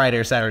on a Friday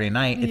or Saturday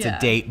night, it's a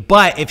date.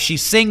 But if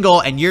she's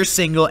single and you're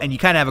single and you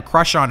kind of have a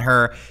crush on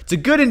her, it's a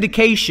good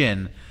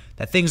indication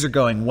that things are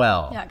going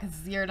well. Yeah,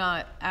 because you're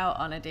not out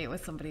on a date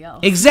with somebody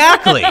else.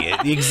 Exactly.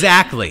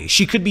 Exactly.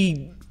 She could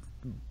be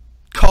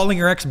calling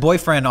her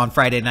ex-boyfriend on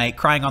Friday night,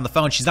 crying on the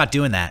phone. She's not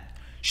doing that.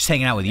 She's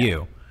hanging out with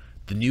you,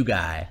 the new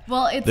guy,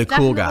 well, it's the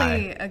cool guy.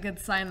 Definitely a good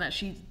sign that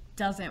she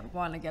doesn't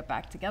want to get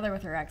back together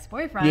with her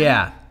ex-boyfriend.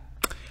 Yeah.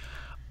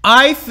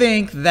 I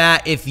think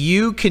that if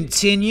you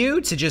continue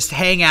to just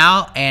hang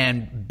out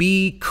and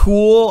be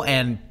cool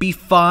and be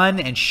fun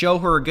and show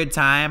her a good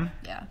time,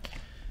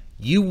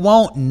 you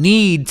won't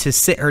need to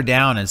sit her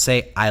down and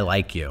say, I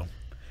like you.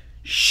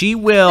 She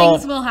will.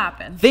 Things will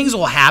happen. Things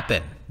will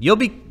happen. You'll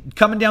be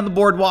coming down the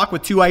boardwalk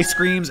with 2 ice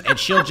creams and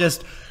she'll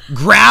just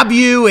grab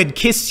you and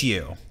kiss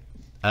you.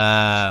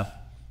 That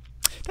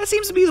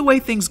seems to be the way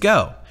things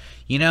go.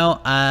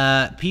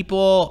 I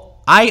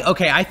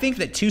think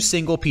that two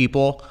single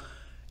people,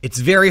 it's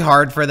very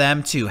hard for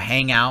them to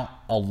hang out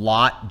a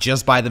lot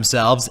just by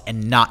themselves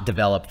and not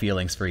develop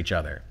feelings for each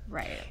other.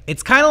 Right.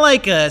 It's kind of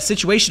like a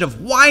situation of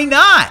why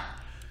not?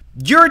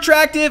 You're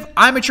attractive.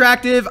 I'm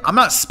attractive. I'm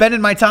not spending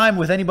my time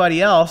with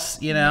anybody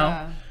else,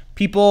 Yeah.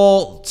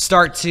 People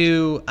start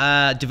to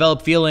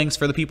develop feelings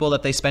for the people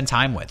that they spend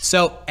time with.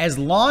 So as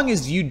long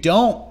as you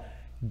don't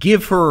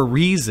give her a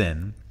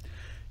reason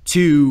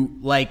to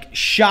like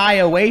shy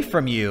away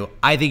from you,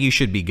 I think you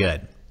should be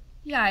good.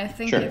 Yeah, I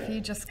think if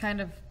you just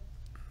kind of,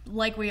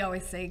 like we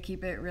always say,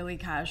 keep it really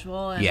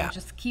casual and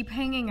just keep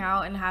hanging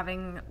out and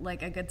having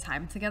like a good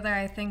time together,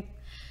 I think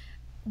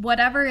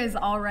whatever is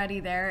already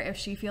there, if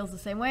she feels the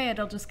same way,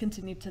 it'll just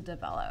continue to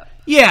develop.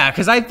 Yeah,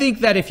 because I think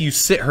that if you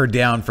sit her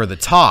down for the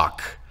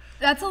talk,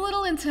 that's a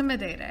little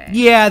intimidating.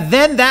 Yeah,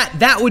 then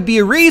that would be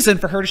a reason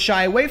for her to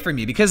shy away from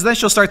you, because then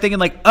she'll start thinking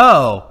like,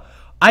 oh,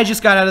 I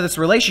just got out of this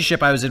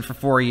relationship I was in for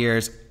 4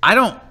 years. I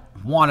don't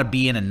want to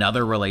be in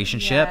another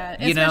relationship,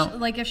 you know?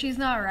 Like, if she's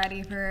not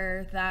ready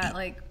for that,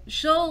 like,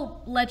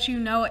 she'll let you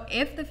know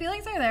if the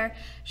feelings are there.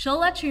 She'll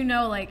let you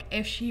know, like,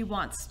 if she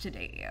wants to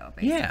date you,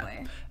 basically.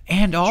 Yeah.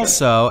 And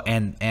also,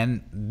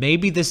 and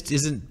maybe this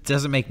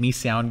doesn't make me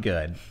sound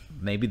good.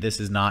 Maybe this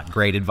is not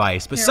great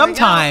advice, but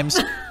sometimes,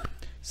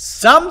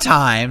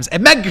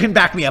 and Meg can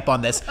back me up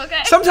on this.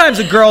 Okay. Sometimes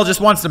a girl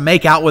just wants to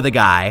make out with a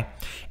guy,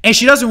 and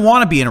she doesn't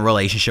want to be in a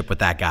relationship with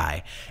that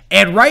guy.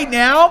 And right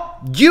now,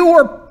 you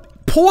are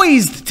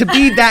poised to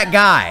be that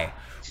guy.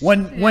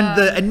 When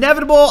the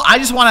inevitable, I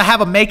just want to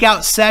have a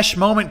makeout sesh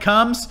moment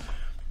comes,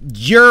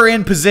 you're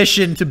in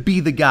position to be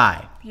the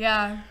guy.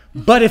 Yeah.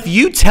 But if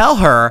you tell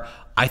her,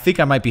 I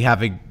think I might be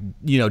having,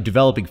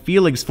 developing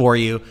feelings for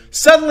you,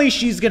 suddenly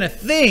she's going to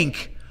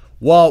think,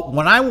 well,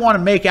 when I want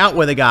to make out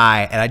with a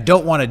guy and I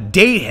don't want to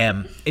date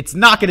him, it's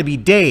not going to be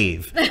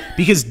Dave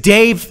because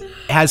Dave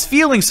has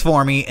feelings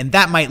for me and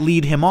that might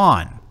lead him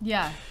on.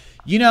 Yeah.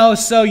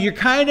 So you're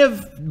kind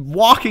of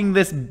walking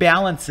this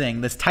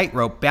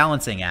tightrope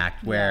balancing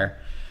act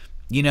where,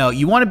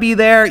 you want to be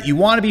there, you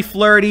want to be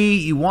flirty,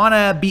 you want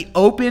to be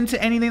open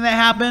to anything that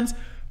happens,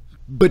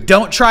 but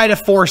don't try to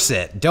force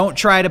it. Don't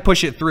try to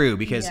push it through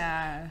because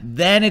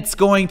then it's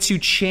going to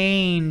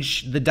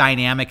change the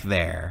dynamic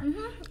there.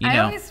 Mm-hmm. I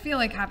always feel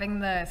like having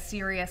the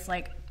serious,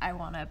 like, I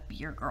want to be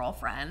your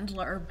girlfriend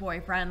or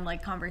boyfriend,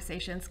 like,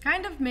 conversations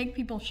kind of make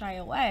people shy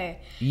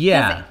away.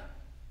 Yeah.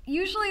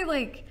 Usually,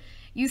 like,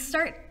 you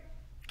start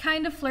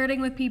kind of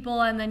flirting with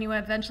people and then you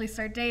eventually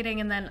start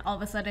dating and then all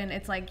of a sudden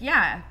it's like,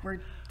 yeah,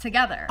 we're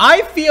together.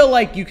 I feel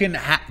like you can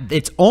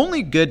it's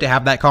only good to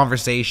have that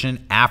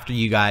conversation after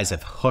you guys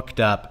have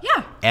hooked up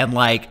and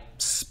like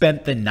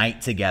spent the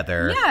night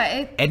together.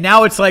 Yeah. And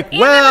now it's like,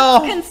 and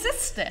well, it's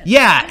consistent.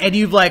 Yeah. And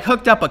you've like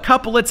hooked up a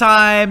couple of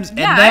times.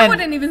 Yeah, and then, I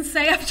wouldn't even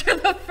say after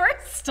the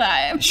first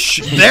time.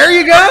 There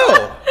you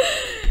go.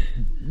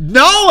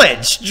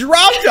 Knowledge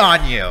dropped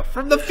on you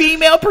from the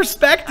female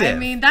perspective. I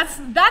mean,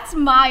 that's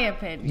my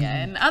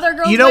opinion. Other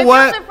girls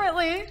might feel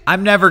differently.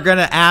 I'm never going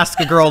to ask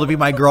a girl to be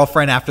my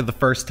girlfriend after the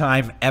first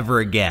time ever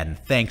again.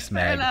 Thanks,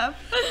 Meg. Fair enough.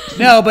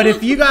 No, but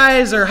if you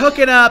guys are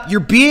hooking up, you're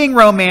being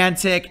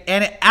romantic,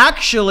 and it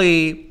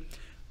actually,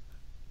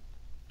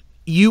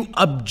 you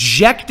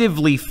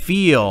objectively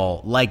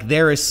feel like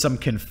there is some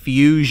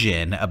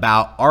confusion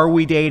about, are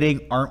we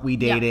dating, aren't we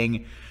dating?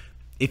 Yeah.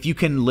 If you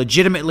can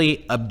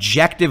legitimately,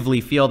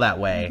 objectively feel that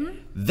way,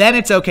 then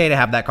it's okay to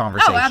have that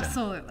conversation. Oh,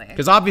 absolutely.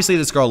 Because obviously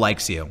this girl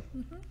likes you.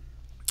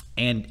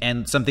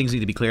 And some things need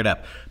to be cleared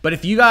up. But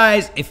if you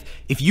guys,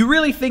 if you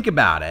really think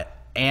about it,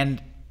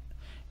 and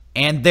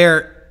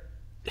if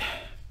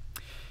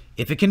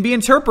it can be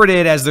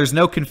interpreted as there's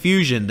no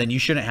confusion, then you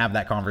shouldn't have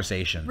that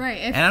conversation. Right.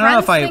 If and I don't know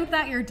if think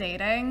that you're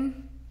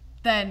dating,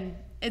 then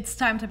it's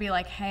time to be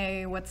like,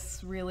 hey,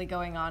 what's really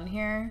going on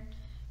here?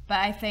 But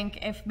I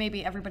think if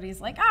maybe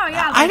everybody's like, oh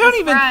yeah, I don't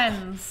even.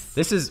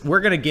 Friends. We're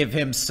gonna give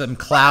him some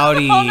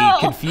cloudy,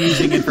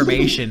 confusing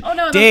information. Oh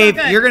no, Dave,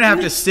 you're gonna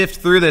have to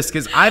sift through this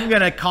because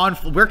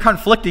we're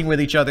conflicting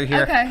with each other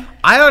here. Okay.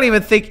 I don't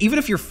even think, even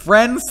if your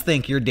friends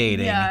think you're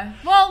dating. Yeah.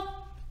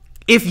 Well,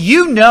 if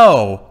you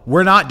know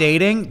we're not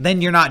dating,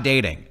 then you're not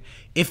dating.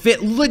 If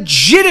it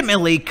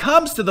legitimately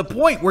comes to the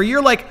point where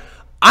you're like,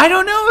 I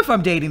don't know if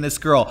I'm dating this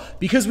girl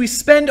because we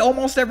spend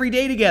almost every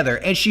day together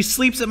and she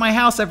sleeps at my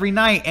house every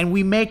night and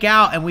we make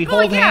out and we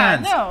hold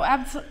hands. No,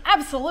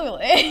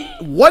 absolutely.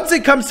 Once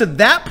it comes to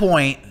that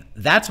point,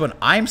 that's when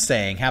I'm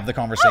saying have the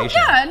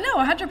conversation. Oh, yeah, no,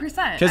 100%.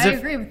 I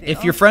agree with you.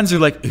 If your friends are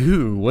like,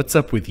 ooh, what's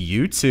up with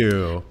you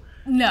two?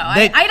 No,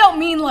 I don't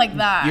mean like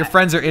that. Your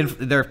friends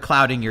they're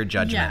clouding your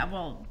judgment. Yeah,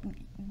 well,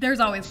 there's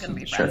always going to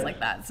be friends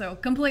like that. So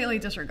completely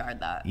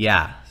disregard that.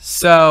 Yeah.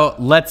 So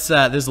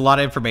there's a lot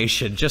of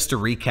information. Just to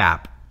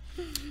recap.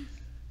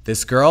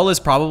 This girl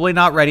is probably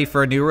not ready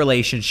for a new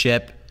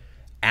relationship.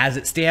 As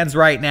it stands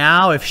right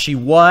now, if she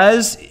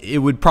was, it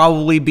would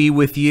probably be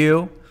with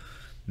you.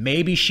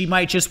 Maybe she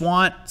might just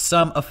want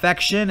some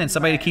affection and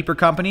somebody to keep her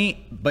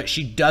company, but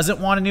she doesn't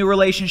want a new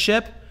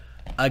relationship.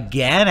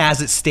 Again,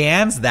 as it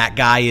stands, that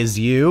guy is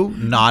you.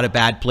 Not a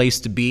bad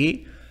place to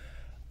be.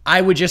 I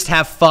would just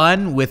have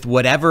fun with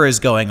whatever is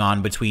going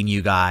on between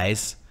you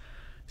guys.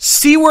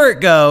 See where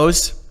it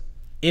goes.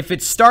 If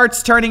it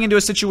starts turning into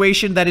a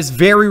situation that is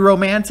very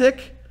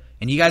romantic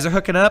and you guys are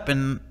hooking up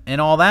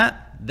and all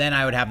that, then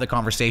I would have the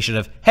conversation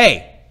of,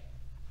 hey,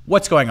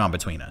 what's going on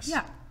between us?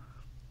 Yeah.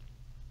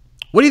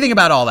 What do you think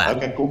about all that?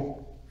 Okay,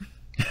 cool.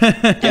 Yeah,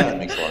 that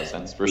makes a lot of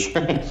sense for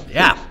sure.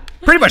 Yeah.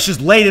 Pretty much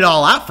just laid it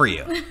all out for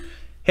you.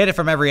 Hit it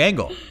from every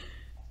angle.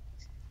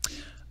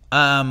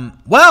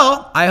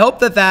 Well, I hope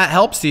that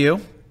helps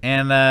you.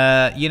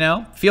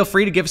 And, feel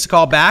free to give us a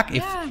call back.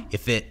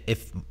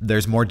 If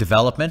there's more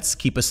developments,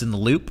 keep us in the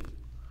loop.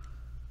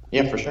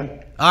 Yeah, for sure.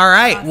 All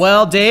right. Awesome.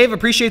 Well, Dave,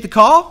 appreciate the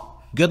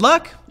call. Good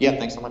luck. Yeah,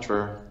 thanks so much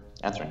for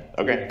answering.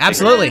 Okay.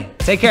 Absolutely.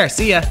 Take care.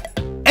 See ya.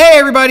 Hey,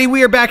 everybody.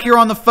 We are back here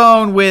on the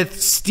phone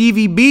with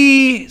Stevie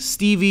B.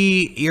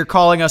 Stevie, you're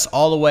calling us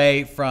all the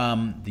way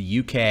from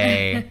the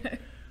UK.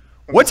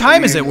 What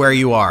time is it where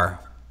you are?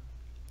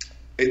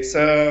 It's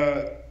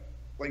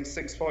like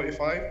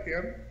 6:45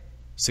 p.m.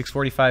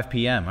 6:45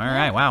 p.m. All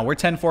right. Wow. We're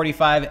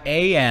 10:45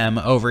 a.m.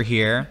 over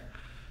here.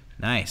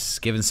 Nice.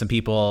 Giving some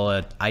people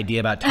an idea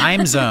about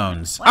time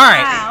zones. Wow. All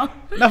right.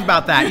 Enough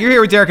about that. You're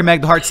here with Derrick and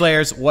Meg, the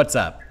HeartSlayers. What's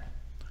up?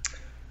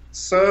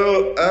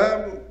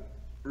 So,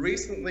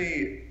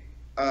 recently,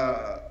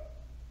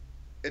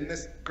 in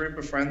this group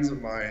of friends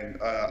of mine,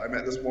 I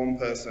met this one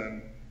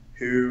person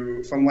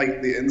who, from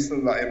like the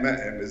instant that I met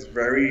him, is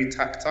very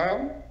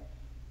tactile,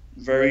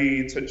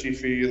 very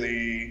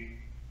touchy-feely.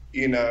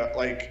 You know,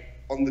 like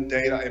on the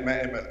day that I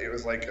met him, it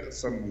was like at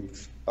some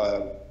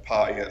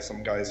party at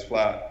some guy's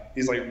flat.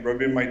 He's like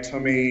rubbing my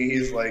tummy.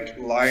 He's like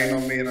lying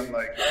on me, and I'm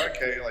like,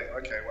 okay,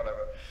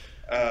 whatever.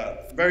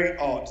 Very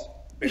odd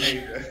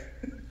behavior.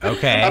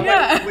 Okay. I'm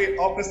like the complete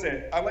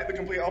opposite. I'm like the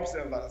complete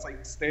opposite of that. It's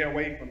like stay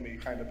away from me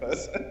kind of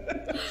person.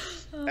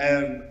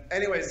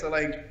 Anyway, so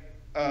like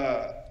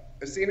I've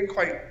seen him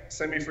quite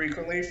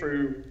semi-frequently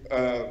through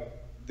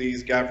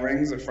these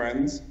gatherings of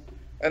friends,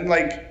 and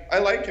like I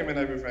like him and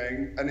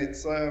everything. And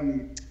it's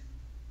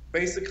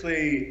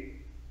basically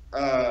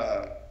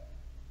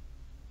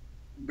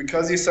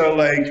because he's so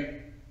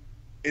like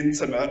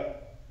intimate,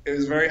 it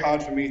was very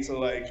hard for me to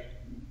like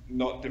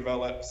not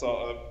develop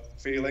sort of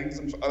feelings.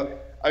 And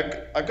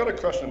I've got a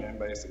crush on him,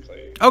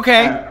 basically.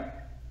 Okay.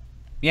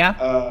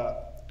 Yeah.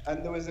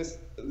 And there was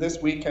this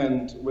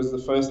weekend was the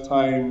first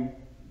time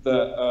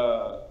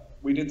that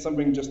we did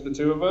something just the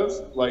two of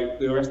us. Like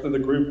the rest of the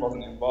group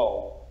wasn't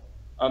involved.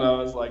 And I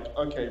was like,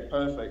 okay,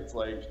 perfect.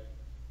 Like,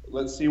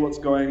 let's see what's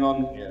going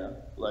on here.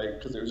 Like,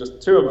 because it was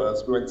just two of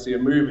us. We went to see a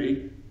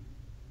movie.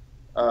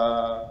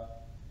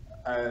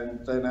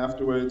 And then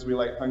afterwards we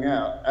like hung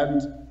out.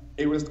 And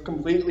it was a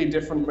completely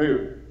different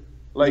mood.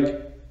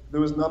 Like,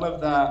 there was none of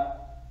that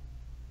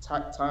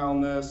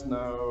tactileness,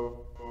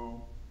 no,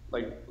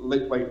 like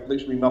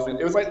literally nothing.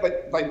 It was like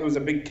there was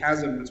a big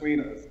chasm between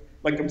us.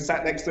 Like I'm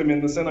sat next to him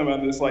in the cinema,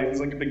 and there's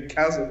like a big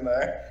chasm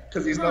there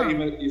because he's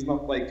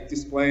not like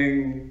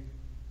displaying.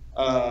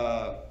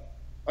 I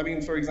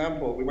mean, for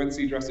example, we went to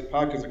see Jurassic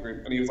Park as a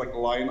group, and he was like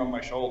lying on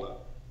my shoulder,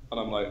 and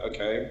I'm like,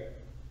 okay.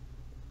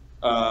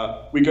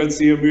 We go to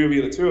see a movie,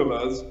 the two of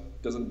us,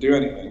 doesn't do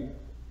anything.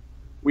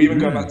 We even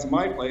go back to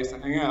my place to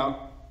hang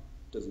out,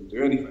 doesn't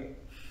do anything,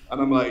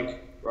 and I'm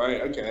like.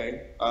 Right,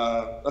 okay,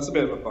 that's a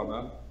bit of a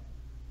bummer.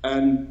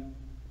 And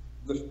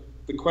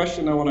the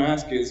question I want to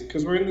ask is,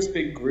 because we're in this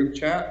big group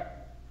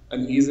chat,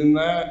 and he's in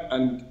there,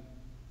 and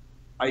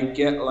I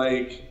get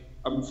like,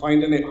 I'm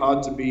finding it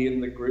hard to be in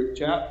the group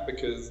chat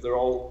because they're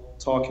all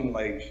talking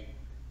like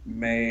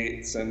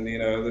mates, and you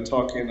know, they're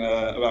talking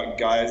about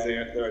guys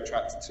they're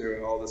attracted to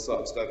and all this sort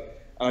of stuff.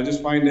 And I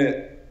just find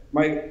it,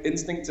 my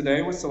instinct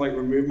today was to like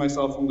remove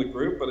myself from the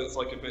group, but it's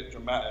like a bit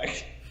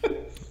dramatic.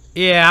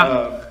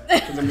 Yeah.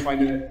 Because I'm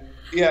finding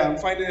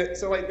it.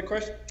 So like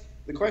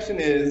the question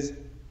is,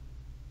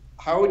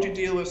 how would you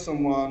deal with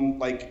someone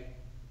like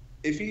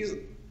if he's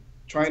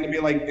trying to be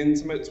like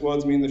intimate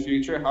towards me in the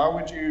future? How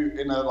would you,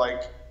 in a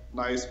like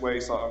nice way,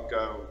 sort of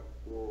go,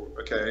 oh,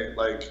 okay,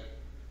 like,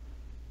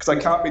 because I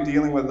can't be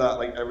dealing with that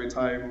like every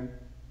time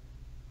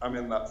I'm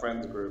in that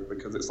friends group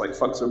because it's like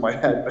fucks with my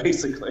head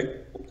basically.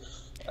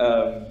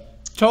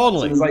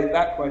 Totally. So it's like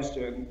that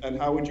question, and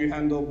how would you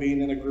handle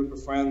being in a group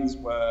of friends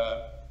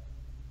where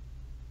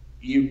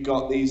you've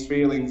got these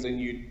feelings and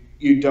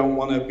you don't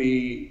want to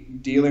be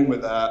dealing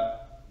with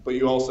that, but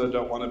you also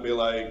don't want to be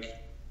like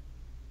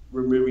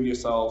removing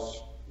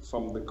yourself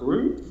from the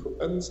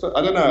group and stuff.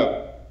 I don't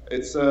know.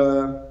 It's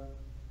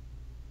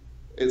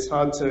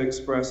hard to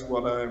express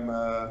what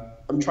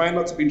I'm trying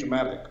not to be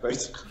dramatic,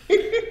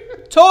 basically.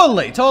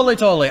 Totally.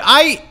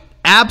 I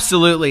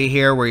absolutely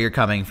hear where you're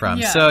coming from.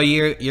 Yeah. So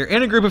you're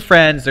in a group of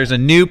friends. There's a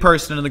new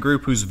person in the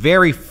group who's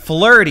very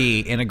flirty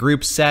in a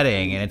group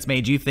setting, and it's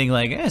made you think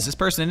like, is this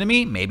person into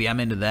me? Maybe I'm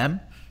into them.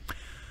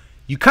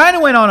 You kind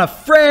of went on a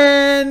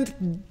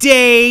friend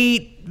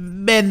date,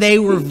 and they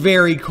were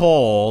very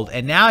cold,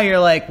 and now you're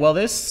like, well,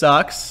 this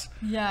sucks.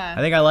 Yeah.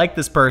 I think I like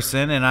this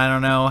person, and I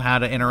don't know how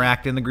to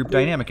interact in the group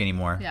dynamic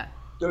anymore. Yeah.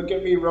 Don't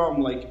get me wrong.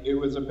 Like, it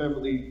was a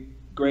perfectly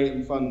great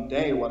and fun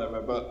day,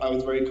 whatever, but I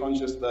was very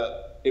conscious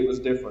that it was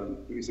different.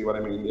 You see what I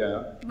mean?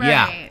 Yeah. Right.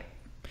 Yeah.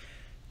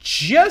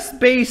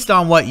 Just based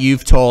on what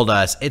you've told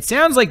us, it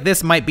sounds like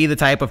this might be the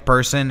type of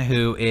person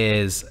who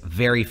is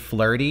very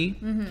flirty.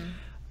 Mm-hmm.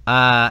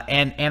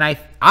 And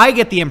I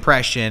get the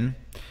impression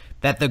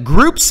that the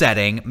group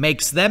setting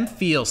makes them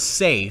feel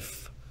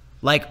safe.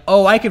 Like,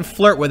 oh, I can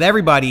flirt with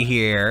everybody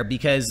here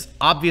because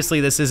obviously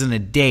this isn't a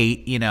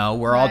date, you know,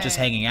 we're all just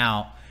hanging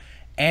out.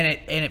 And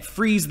it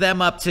frees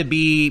them up to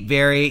be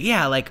very,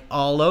 like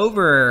all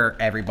over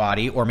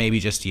everybody, or maybe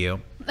just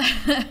you.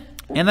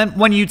 And then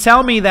when you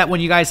tell me that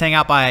when you guys hang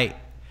out by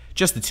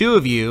just the two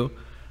of you,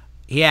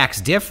 he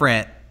acts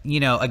different, you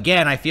know,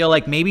 again, I feel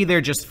like maybe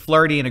they're just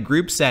flirty in a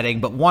group setting,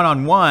 but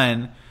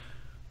one-on-one,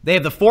 they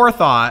have the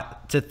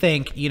forethought to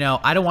think, you know,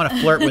 I don't want to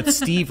flirt with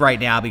Steve right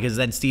now because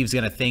then Steve's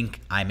going to think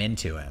I'm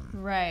into him.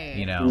 Right.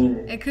 You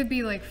know? It could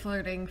be like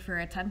flirting for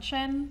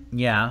attention.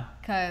 Yeah.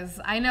 Because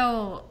I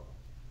know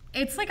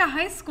it's like a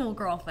high school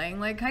girl thing.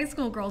 Like high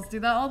school girls do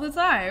that all the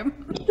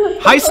time.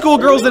 High school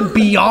girls and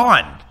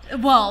beyond.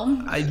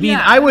 Well, I mean,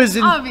 I was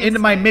into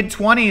my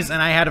mid-20s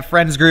and I had a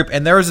friends group,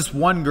 and there was this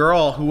one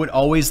girl who would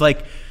always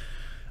like,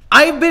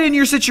 I've been in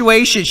your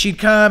situation. She'd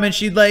come and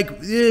she'd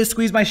like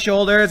squeeze my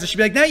shoulders, and she'd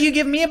be like, no, you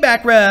give me a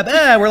back rub.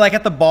 We're like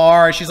at the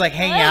bar. She's like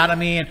hanging out on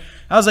me, and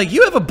I was like,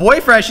 you have a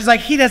boyfriend? She's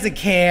like, he doesn't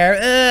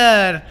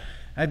care.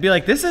 I'd be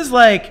like, this is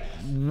like,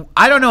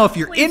 I don't know if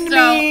you're into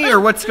me or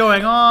what's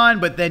going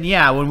on, but then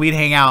yeah, when we'd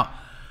hang out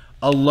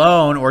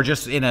alone or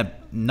just in a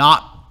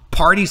not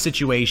party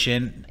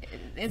situation,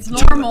 it's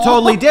normal.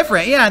 Totally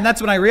different. Yeah, and that's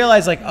when I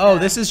realized, like, oh,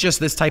 this is just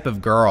this type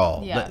of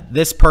girl. Yeah.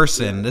 This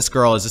person, this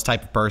girl is this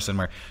type of person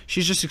where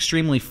she's just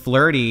extremely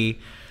flirty.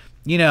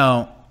 You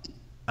know,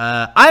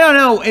 I don't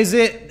know.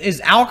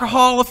 Is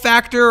alcohol a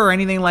factor or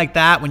anything like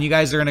that when you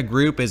guys are in a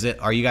group?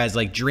 Are you guys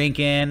like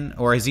drinking,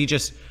 or is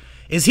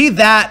he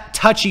that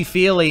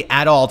touchy-feely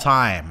at all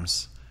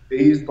times?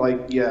 He's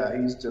like, yeah,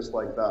 he's just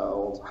like that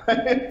all the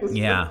time.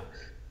 Yeah.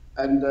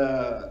 And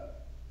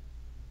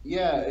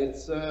yeah,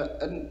 it's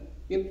and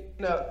you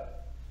know,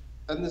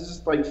 and there's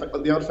just like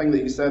the odd thing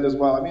that you said as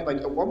well. I mean,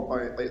 like at one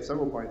point, like at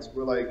several points,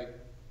 we're like,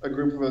 a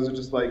group of us are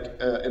just like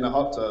in a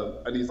hot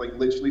tub, and he's like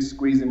literally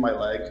squeezing my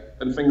leg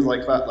and things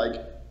like that.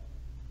 Like,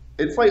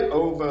 it's like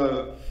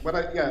over when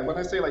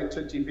I say like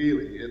touchy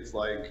feely, it's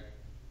like,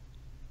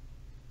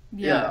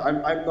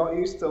 I'm not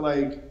used to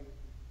like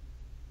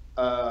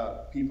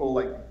people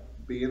like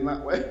being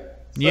that way. So,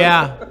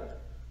 yeah.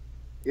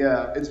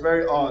 Yeah, it's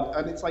very odd,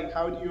 and it's like,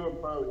 how do you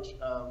approach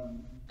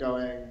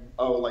going,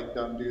 oh, like,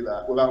 don't do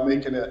that, without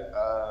making it,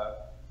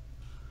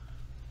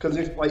 because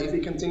if he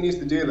continues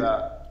to do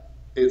that,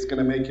 it's going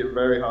to make it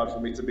very hard for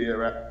me to be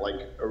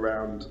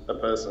around a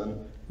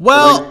person.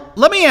 Well,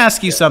 let me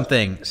ask you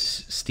something,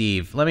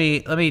 Steve. Let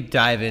me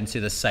dive into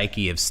the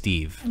psyche of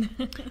Steve.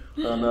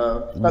 Oh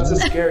no, that's a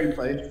scary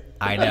place.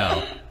 I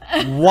know.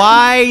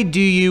 Why do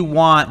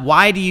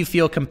you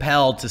feel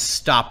compelled to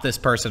stop this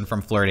person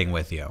from flirting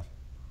with you?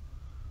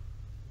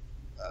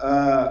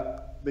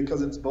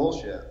 Because it's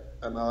bullshit.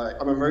 And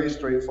I'm a very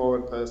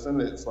straightforward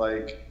person. It's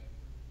like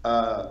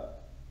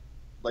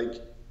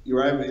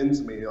you're either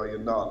into me or you're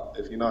not.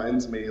 If you're not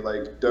into me,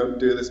 like, don't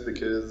do this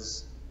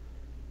because,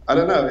 I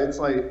don't know, it's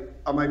like,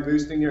 am I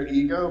boosting your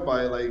ego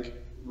by like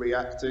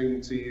reacting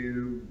to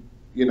you,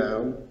 you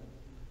know,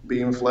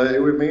 being flirty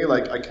with me?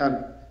 Like, I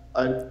can't,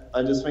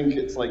 I just think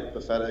it's like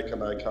pathetic,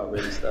 and I can't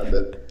really stand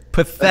it.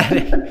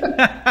 Pathetic.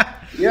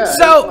 Yeah.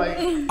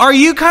 So are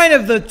you kind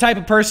of the type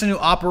of person who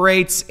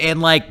operates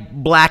in like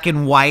black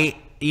and white?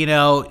 You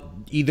know,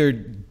 either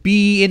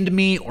be into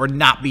me or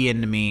not be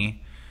into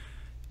me.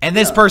 And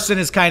this person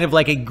is kind of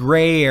like a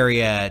gray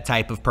area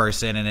type of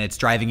person, and it's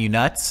driving you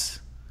nuts?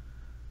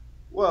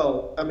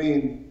 Well, I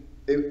mean,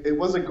 it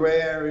was a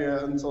gray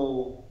area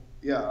until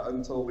we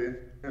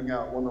hung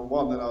out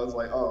one-on-one, and I was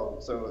like, oh,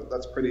 so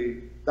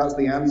that's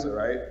the answer,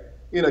 right?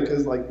 You know,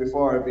 because like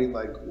before I'd been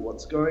like,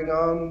 what's going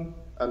on?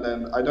 And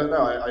then, I don't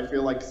know, I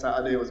feel like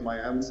Saturday was my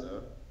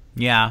answer.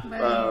 Yeah.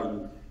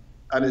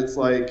 And it's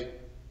like,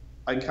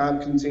 I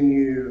can't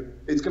continue.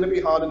 It's going to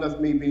be hard enough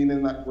me being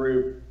in that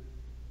group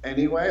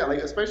anyway. Like,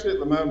 especially at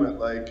the moment,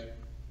 like,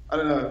 I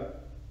don't know,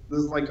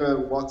 there's like a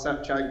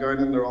WhatsApp chat going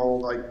and they're all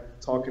like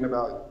talking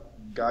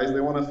about guys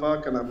they want to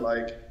fuck, and I'm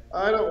like,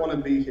 I don't want to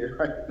be here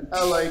right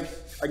now. Like,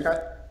 I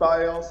can't, but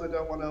I also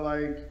don't want to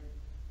like,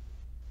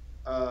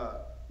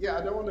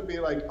 I don't want to be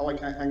like, oh, I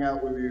can't hang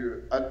out with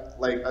you. I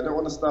don't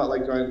want to start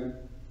like going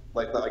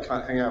like that. I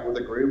can't hang out with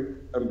a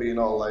group and being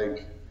all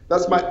like,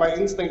 that's my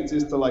instinct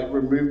is to like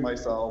remove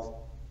myself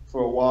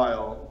for a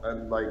while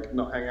and like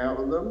not hang out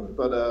with them,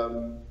 but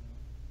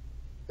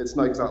it's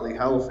not exactly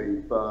healthy.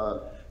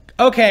 But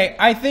okay,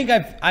 I think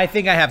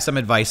I have some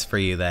advice for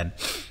you then.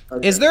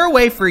 Okay. Is there a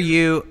way for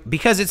you,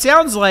 because it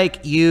sounds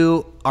like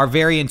you are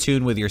very in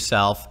tune with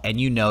yourself and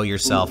you know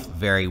yourself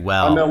very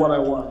well. I know what I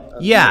want. I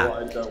know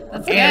what I don't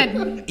want. That's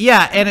good.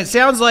 Yeah, and it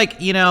sounds like,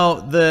 you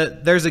know,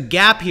 there's a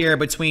gap here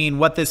between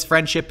what this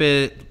friendship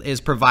is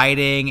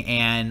providing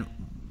and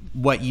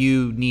what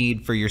you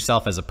need for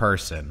yourself as a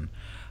person.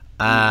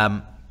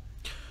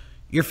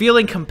 You're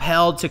feeling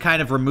compelled to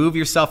kind of remove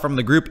yourself from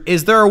the group.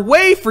 Is there a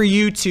way for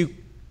you to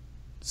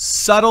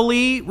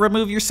subtly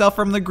remove yourself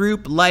from the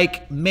group?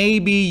 Like,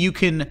 maybe you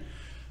can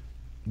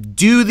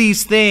do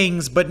these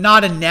things but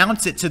not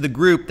announce it to the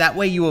group. That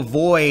way you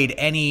avoid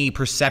any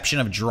perception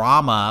of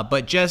drama,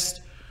 but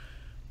just,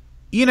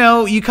 you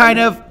know, you kind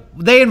of,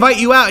 they invite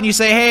you out and you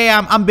say, hey,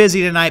 I'm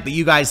busy tonight, but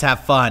you guys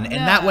have fun. And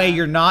that way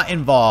you're not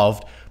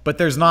involved, but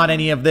there's not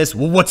any of this,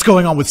 well, what's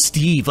going on with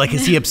Steve? Like,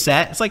 is he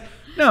upset? It's like,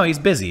 no, he's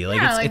busy.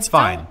 Like, it's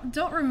fine.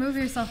 Don't remove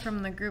yourself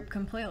from the group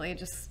completely.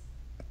 Just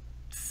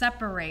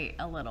separate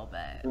a little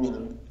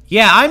bit.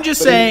 Yeah, I'm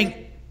just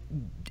saying,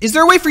 is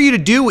there a way for you to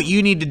do what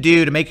you need to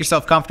do to make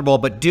yourself comfortable,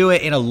 but do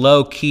it in a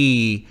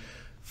low-key,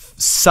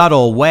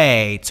 subtle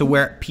way to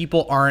where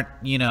people aren't,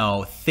 you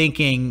know,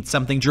 thinking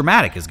something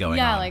dramatic is going on.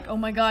 Yeah, like, oh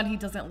my God, he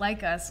doesn't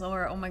like us,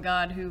 or oh my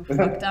God, who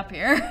fucked up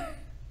here.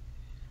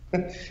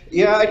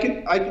 Yeah, I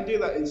can do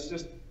that. It's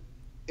just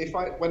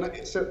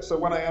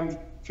when I am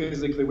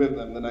physically with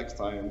them the next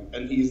time,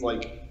 and he's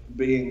like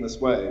being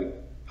this way,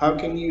 how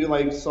can you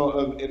like sort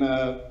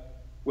of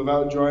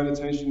without drawing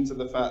attention to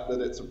the fact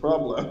that it's a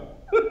problem,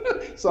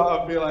 sort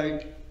of be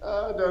like,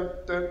 oh,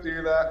 don't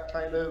do that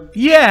kind of.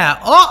 Yeah,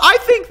 I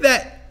think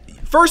that.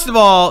 First of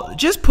all,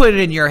 just put it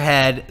in your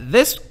head,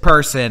 this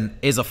person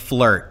is a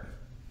flirt.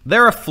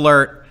 They're a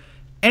flirt.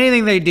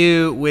 Anything they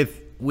do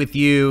with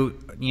you,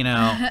 you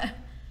know,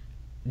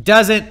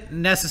 doesn't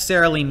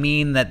necessarily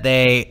mean that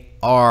they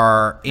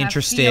are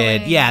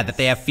interested. Yeah, that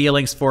they have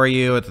feelings for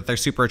you, that they're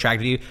super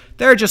attracted to you.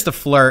 They're just a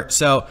flirt.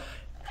 So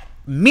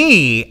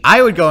I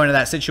would go into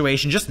that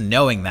situation just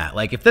knowing that.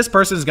 Like, if this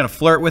person is going to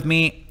flirt with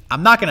me,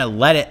 I'm not going to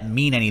let it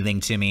mean anything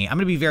to me. I'm going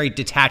to be very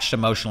detached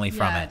emotionally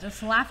from it.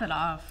 Just laugh it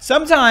off.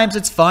 Sometimes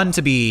it's fun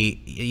to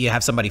you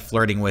have somebody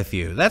flirting with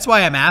you. That's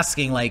why I'm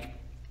asking, like.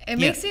 It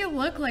makes you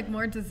look like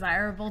more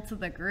desirable to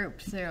the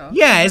group too.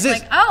 Yeah, is it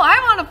like, oh, I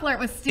want to flirt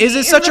with Steve. Is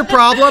it such a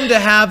problem to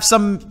have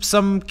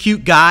some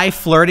cute guy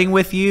flirting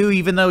with you,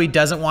 even though he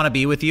doesn't want to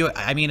be with you?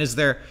 I mean,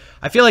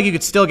 I feel like you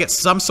could still get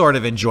some sort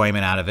of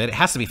enjoyment out of it. It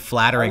has to be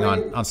flattering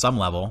on some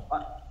level.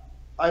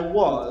 I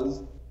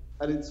was.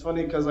 And it's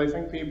funny because I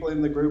think people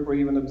in the group were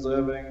even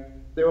observing.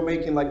 They were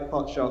making like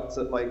pot shots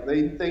at like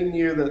they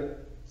knew that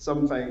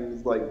something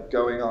was like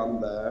going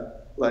on there.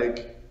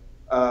 Like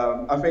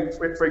I think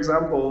for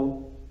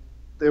example,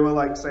 they were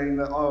like saying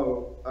that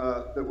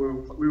that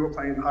we were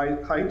playing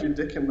hide your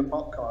dick in the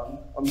popcorn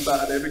on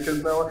Saturday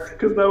because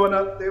no one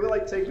else, they were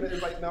like taking it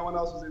as like no one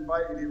else was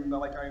invited, even though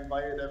like I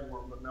invited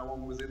everyone but no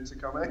one was into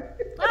coming.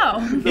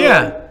 Oh. So,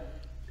 yeah.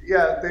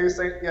 Yeah, they were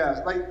saying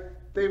like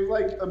they've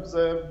like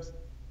observed.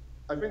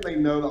 I think they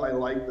know that I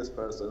like this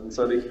person,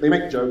 so they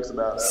make jokes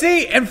about it.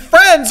 See, and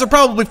friends are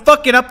probably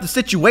fucking up the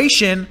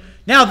situation.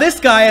 Now this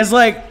guy is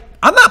like,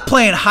 I'm not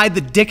playing hide the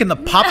dick in the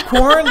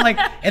popcorn. Like,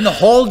 and the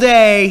whole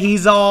day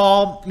he's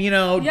all, you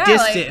know,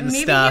 distant and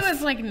stuff. Maybe he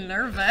was like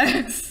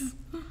nervous.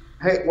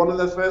 Hey, one of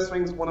the first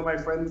things one of my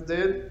friends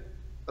did,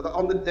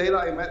 on the day that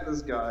I met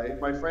this guy,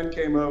 my friend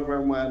came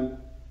over and went,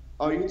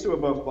 oh, you two are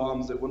both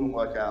bombs, it wouldn't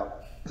work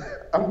out.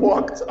 And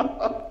walked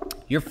off.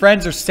 Your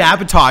friends are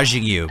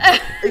sabotaging you.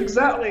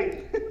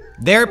 Exactly.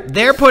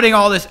 They're putting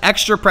all this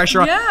extra pressure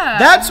on. Yeah.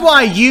 That's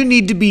why you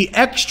need to be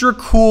extra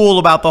cool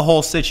about the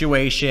whole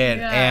situation.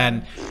 Yeah.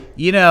 And,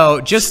 you know,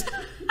 just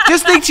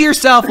think to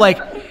yourself,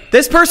 like,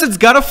 this person's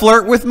gonna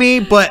flirt with me,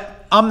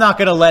 but I'm not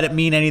gonna let it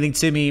mean anything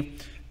to me.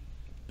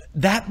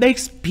 That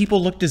makes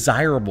people look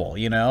desirable,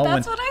 you know?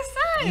 That's what I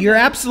said. You're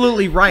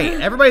absolutely right.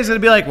 Everybody's gonna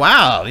be like,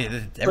 wow.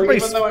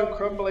 Everybody's, even though I'm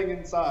crumbling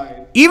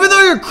inside. even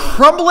though you're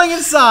crumbling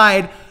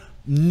inside,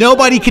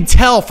 nobody can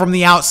tell from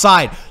the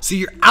outside. So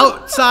your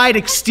outside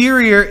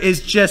exterior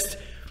is just,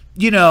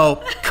 you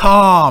know,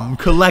 calm,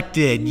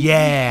 collected.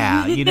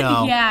 Yeah, you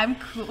know. Yeah, I'm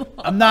cool.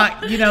 I'm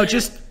not, you know,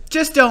 just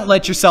don't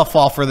let yourself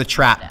fall for the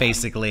trap,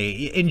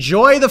 basically.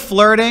 Enjoy the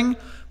flirting,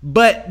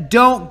 but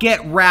don't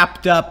get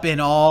wrapped up in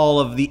all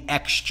of the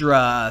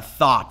extra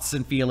thoughts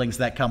and feelings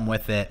that come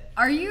with it.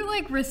 Are you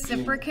like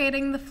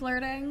reciprocating the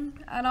flirting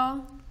at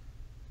all?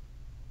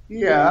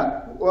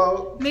 Yeah,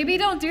 well. Maybe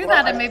don't do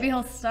that and maybe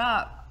he'll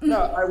stop. No,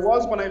 I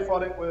was when I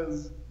thought it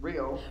was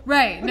real.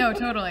 Right, no,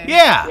 totally.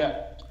 Yeah.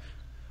 Yeah.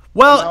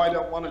 Well, now I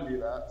don't want to do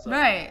that. So.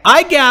 Right.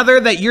 I gather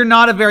that you're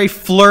not a very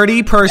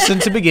flirty person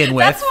to begin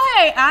with. That's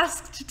why I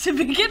asked to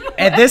begin with.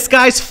 And this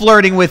guy's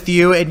flirting with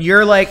you, and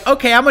you're like,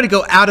 okay, I'm going to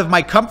go out of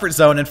my comfort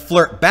zone and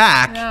flirt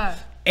back. Yeah.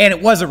 And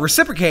it wasn't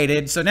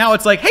reciprocated, so now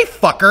it's like, hey,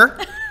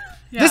 fucker,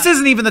 Yeah. this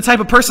isn't even the type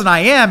of person I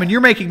am, and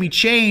you're making me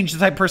change the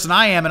type of person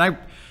I am, and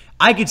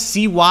I could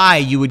see why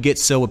you would get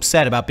so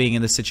upset about being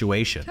in this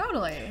situation.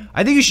 Totally.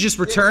 I think you should just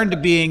return to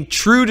being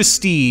true to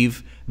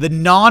Steve, the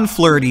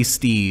non-flirty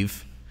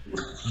Steve.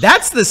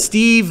 That's the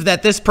Steve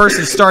that this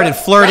person started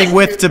flirting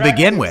with to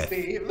begin with.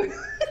 Steve.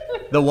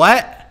 The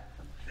what?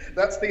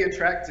 That's the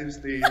attractive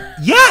Steve.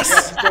 Yes!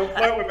 Just don't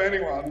flirt with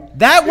anyone.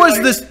 That was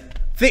like, this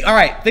thing. All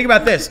right, think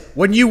about this.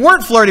 When you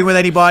weren't flirting with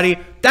anybody,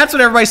 that's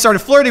when everybody started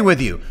flirting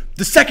with you.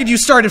 The second you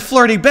started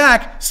flirting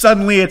back,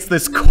 suddenly it's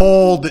this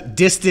cold,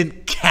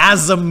 distant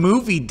chasm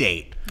movie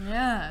date.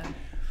 Yeah.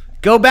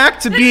 Go back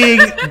to being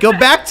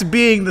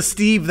the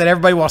Steve that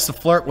everybody wants to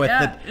flirt with.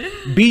 Yeah.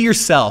 Be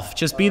yourself.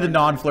 Just be the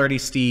non-flirty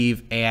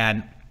Steve,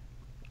 and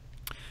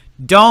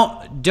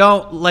don't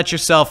let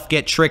yourself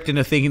get tricked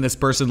into thinking this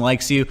person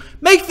likes you.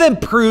 Make them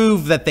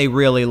prove that they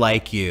really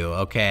like you,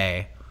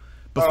 okay?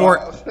 Before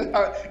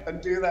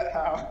and do that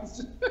how?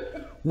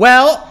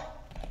 Well,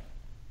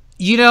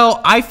 you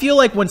know, I feel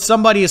like when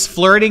somebody is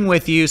flirting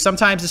with you,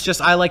 sometimes it's just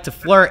I like to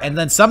flirt, and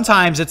then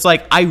sometimes it's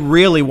like I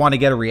really want to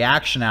get a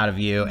reaction out of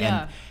you.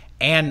 Yeah.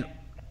 And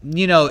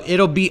you know,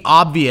 it'll be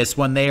obvious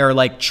when they are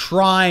like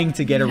trying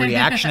to get a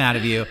reaction out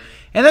of you.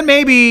 And then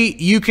maybe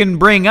you can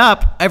bring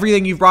up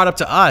everything you've brought up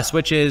to us,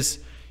 which is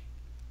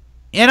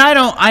And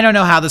I don't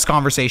know how this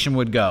conversation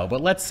would go,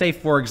 but let's say,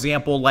 for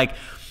example, like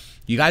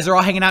you guys are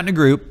all hanging out in a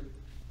group.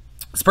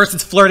 This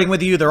person's flirting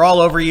with you. They're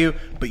all over you,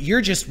 but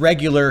you're just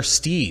regular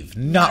Steve,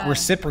 not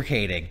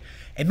reciprocating.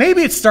 And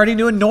maybe it's starting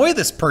to annoy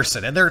this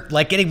person and they're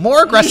like getting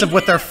more aggressive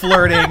with their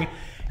flirting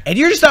and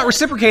you're just not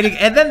reciprocating.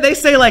 And then they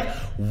say like,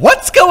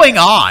 what's going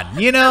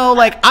on? You know,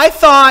 like I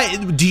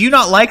thought, do you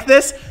not like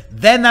this?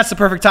 Then that's the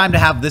perfect time to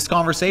have this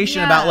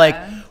conversation about like,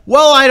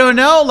 well, I don't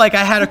know. Like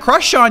I had a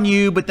crush on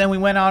you, but then we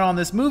went out on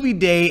this movie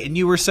date and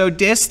you were so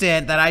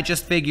distant that I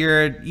just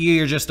figured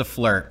you're just a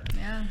flirt.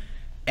 Yeah.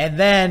 And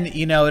then,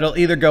 you know, it'll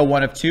either go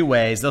one of two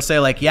ways. They'll say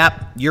like,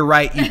 yep, you're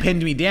right. You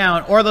pinned me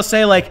down. Or they'll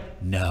say like,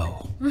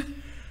 no.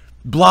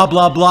 Blah,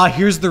 blah, blah.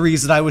 Here's the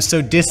reason I was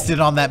so distant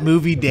on that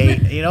movie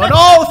date, you know, and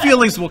all the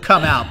feelings will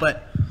come out.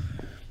 But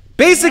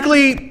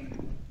basically,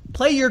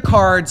 play your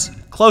cards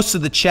close to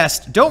the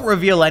chest. Don't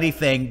reveal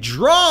anything.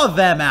 Draw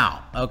them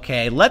out,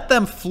 okay? Let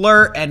them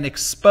flirt and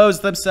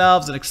expose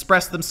themselves and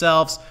express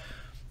themselves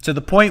to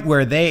the point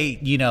where they,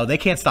 you know, they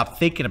can't stop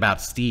thinking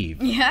about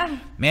Steve. Yeah.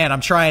 Man,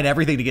 I'm trying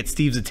everything to get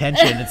Steve's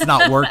attention. It's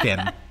not working.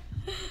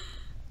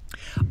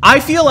 I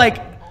feel like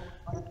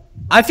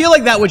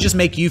that would just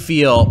make you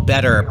feel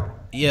better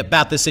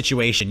about this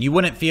situation. You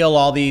wouldn't feel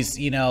all these,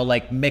 you know,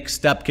 like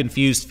mixed up,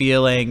 confused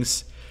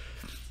feelings.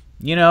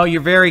 You know,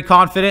 you're very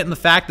confident in the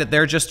fact that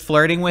they're just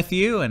flirting with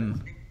you,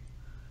 and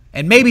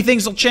maybe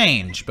things will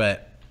change,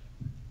 but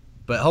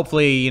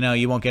hopefully, you know,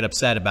 you won't get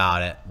upset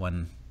about it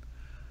when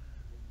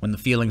the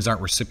feelings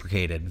aren't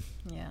reciprocated.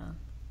 Yeah.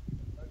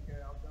 Okay,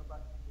 I'll go back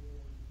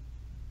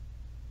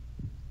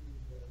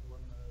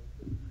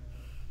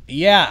to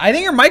Yeah, I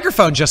think your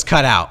microphone just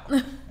cut out.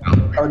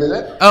 Oh, did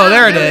it? Oh,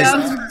 there it is.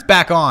 It's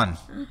back on.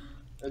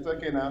 It's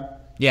okay now.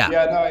 Yeah.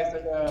 Yeah, no, I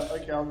said,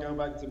 okay, I'll go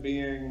back to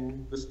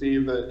being the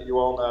Steve that you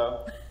all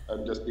know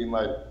and just being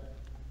like...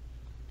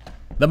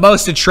 The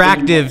most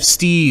attractive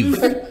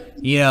Steve.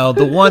 You know,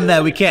 the one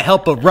that we can't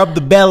help but rub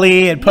the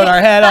belly and put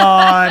our head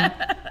on.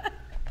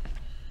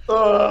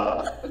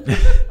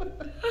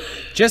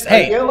 Just,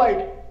 hey. I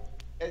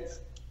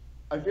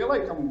feel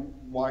like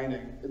I'm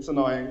whining. It's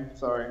annoying.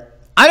 Sorry.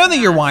 I don't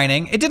think you're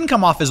whining. It didn't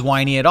come off as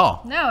whiny at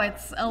all. No,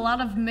 it's a lot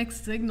of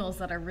mixed signals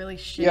that are really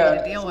shitty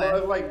to deal with. Yeah,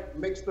 it's a lot of like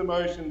mixed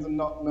emotions and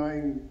not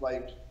knowing,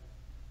 like,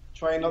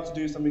 trying not to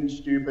do something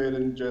stupid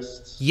and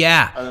just...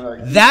 Yeah, I don't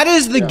know, that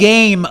is the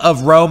game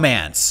of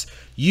romance.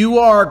 You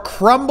are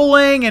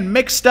crumbling and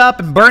mixed up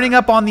and burning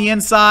up on the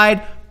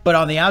inside, but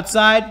on the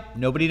outside,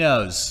 nobody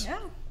knows. Yeah.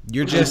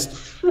 You're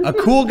just a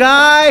cool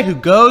guy who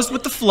goes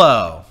with the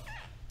flow.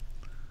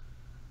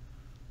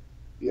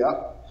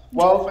 Yeah.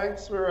 Well,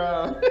 thanks for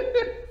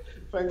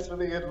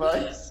the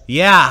advice.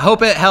 Yeah,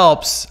 hope it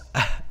helps.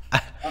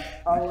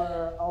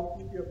 I'll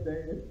keep you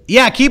updated.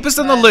 Yeah, keep us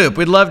in the loop.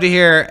 We'd love to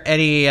hear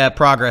any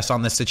progress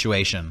on this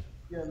situation.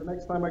 Yeah, the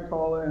next time I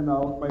call in,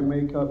 my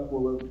makeup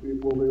will be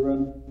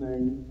running,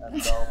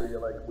 and I'll be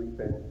like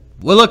weeping.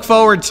 We'll look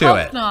forward to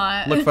it.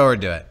 Not. Look forward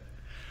to it.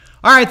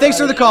 All right, thanks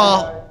for the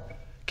call.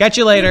 Catch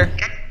you later.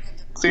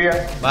 See ya.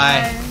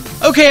 Bye.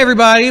 Okay,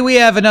 everybody, we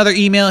have another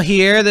email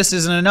here. This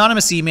is an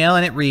anonymous email,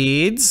 and it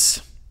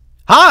reads,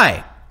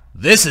 "Hi,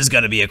 this is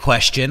going to be a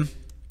question.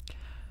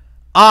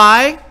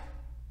 I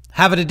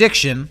have an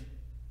addiction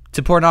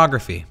to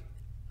pornography.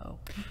 Oh.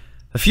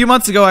 A few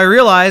months ago, I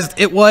realized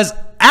it was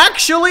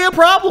actually a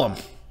problem.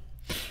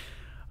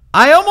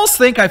 I almost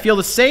think I feel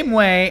the same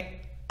way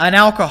an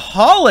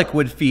alcoholic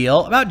would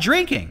feel about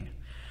drinking.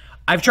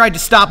 I've tried to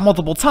stop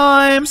multiple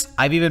times.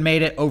 I've even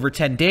made it over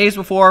 10 days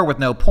before with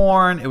no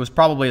porn. It was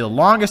probably the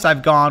longest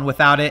I've gone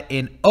without it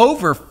in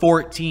over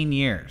 14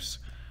 years.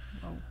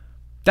 Oh.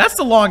 That's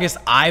the longest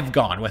I've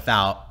gone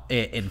without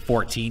it in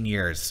 14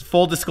 years.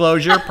 Full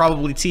disclosure,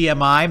 probably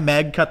TMI.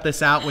 Meg, cut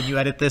this out when you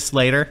edit this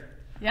later.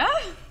 Yeah?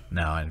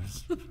 No,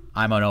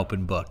 I'm an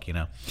open book, you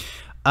know.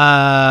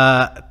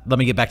 Let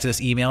me get back to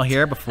this email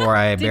here before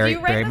I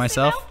bury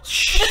myself.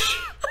 Shh.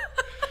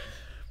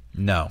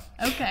 No.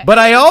 Okay. But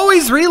I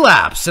always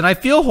relapse, and I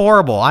feel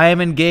horrible. I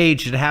am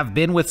engaged and have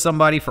been with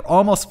somebody for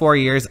almost 4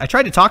 years. I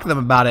tried to talk to them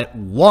about it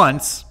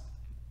once,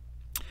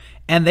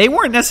 and they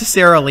weren't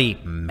necessarily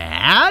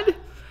mad,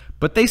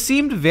 but they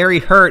seemed very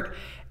hurt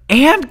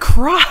and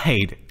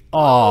cried.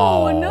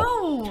 Oh,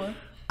 no.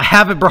 I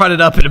haven't brought it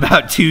up in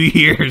about 2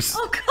 years.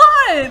 Oh,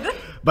 God.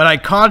 But I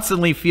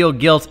constantly feel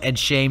guilt and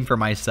shame for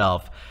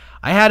myself.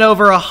 I had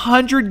over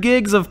 100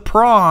 gigs of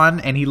prawn,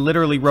 and he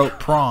literally wrote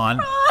prawn.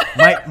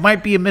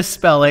 Might be a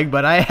misspelling,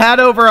 but I had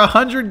over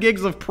 100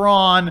 gigs of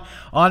prawn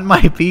on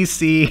my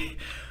PC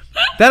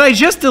that I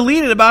just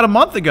deleted about a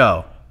month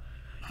ago.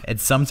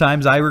 And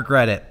sometimes I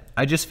regret it.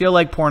 I just feel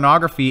like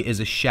pornography is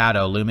a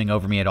shadow looming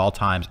over me at all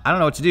times. I don't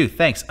know what to do.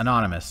 Thanks,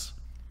 Anonymous.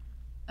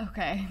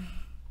 Okay.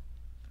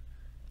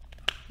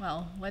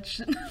 Well,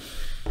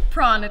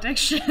 prawn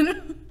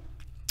addiction.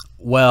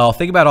 Well,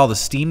 think about all the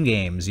Steam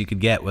games you could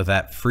get with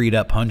that freed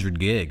up 100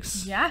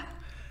 gigs. Yeah.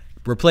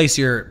 Replace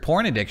your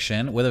porn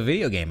addiction with a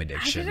video game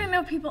addiction. I didn't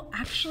know people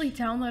actually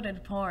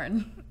downloaded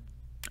porn.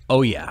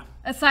 Oh, yeah.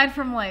 Aside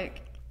from,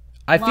 like...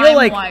 I feel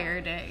like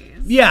LimeWire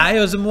days. Yeah, it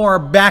was a more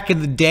back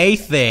in the day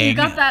thing. You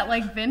got that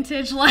like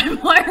vintage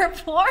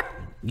LimeWire porn.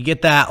 You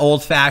get that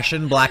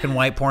old-fashioned black and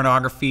white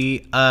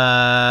pornography.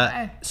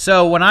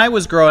 So when I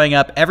was growing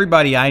up,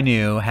 everybody I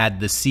knew had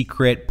the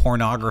secret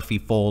pornography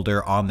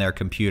folder on their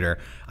computer.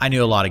 I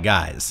knew a lot of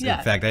guys. Yeah.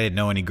 In fact, I didn't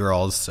know any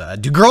girls.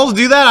 Do girls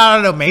do that? I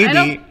don't know.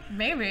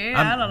 Maybe.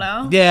 I don't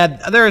know.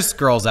 Yeah, there's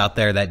girls out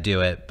there that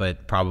do it,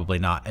 but probably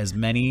not as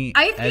many.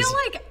 I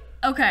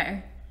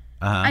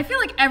feel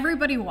like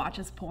everybody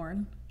watches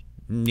porn.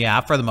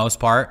 Yeah, for the most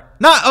part.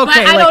 Not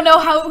okay. But I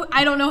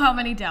don't know how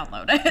many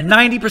download it.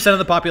 90% of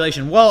the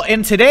population. Well,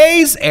 in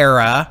today's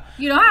era,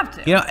 you don't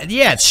have to.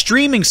 Yeah, it's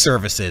streaming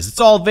services.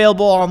 It's all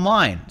available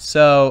online.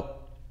 So,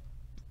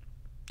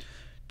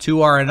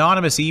 to our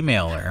anonymous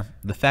emailer,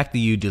 the fact that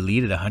you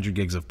deleted 100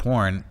 gigs of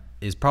porn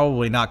is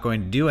probably not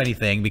going to do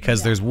anything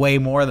because there's way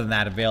more than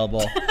that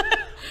available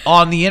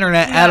on the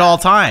internet at all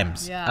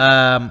times.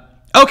 Yeah.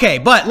 Okay,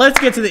 but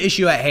let's get to the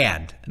issue at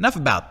hand. Enough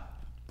about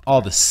all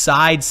the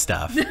side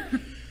stuff.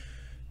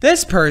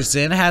 This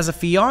person has a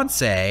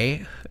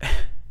fiance.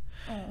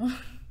 Oh.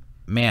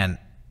 Man.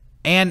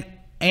 And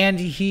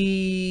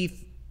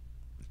he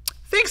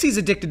thinks he's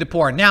addicted to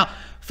porn. Now,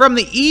 from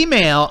the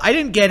email, I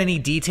didn't get any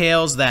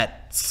details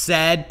that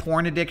said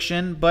porn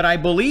addiction, but I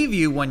believe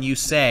you when you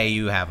say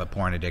you have a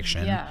porn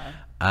addiction.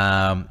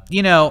 Yeah.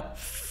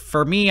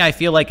 For me, I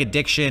feel like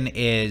addiction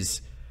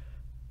is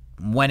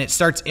when it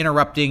starts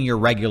interrupting your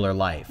regular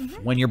life,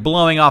 when you're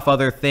blowing off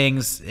other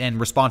things and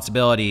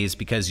responsibilities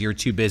because you're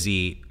too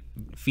busy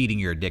feeding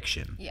your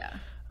addiction. Yeah.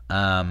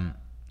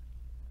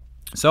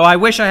 So I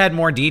wish I had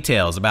more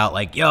details about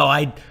like,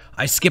 I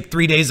skipped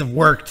 3 days of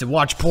work to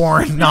watch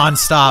porn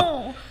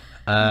nonstop.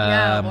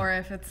 Yeah, or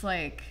if it's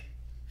like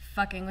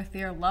fucking with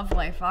your love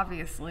life,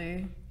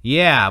 obviously.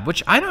 Yeah,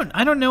 which I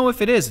don't know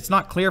if it is. It's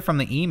not clear from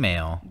the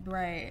email.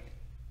 Right.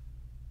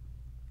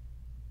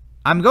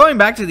 I'm going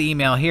back to the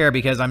email here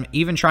because I'm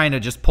even trying to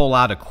just pull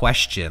out a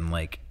question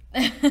like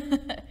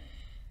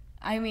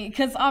I mean,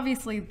 because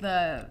obviously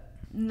the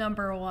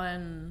number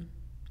one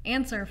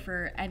answer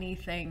for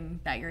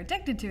anything that you're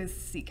addicted to is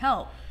seek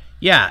help.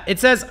 Yeah, it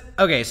says,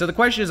 okay, so the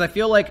question is, I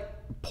feel like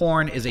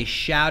porn is a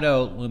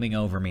shadow looming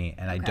over me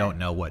and I don't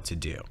know what to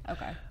do.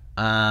 Okay.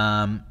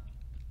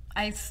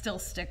 I still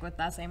stick with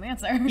that same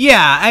answer.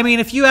 Yeah, I mean,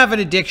 if you have an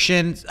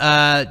addiction,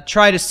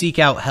 try to seek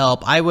out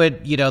help. I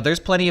would, there's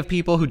plenty of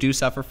people who do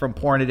suffer from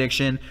porn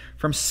addiction,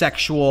 from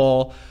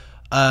sexual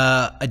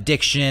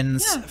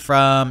addictions,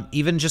 from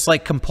even just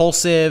like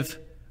compulsive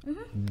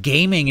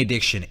gaming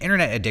addiction,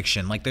 internet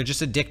addiction. Like they're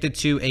just addicted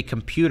to a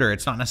computer.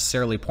 It's not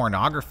necessarily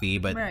pornography,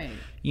 but,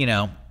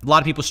 a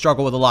lot of people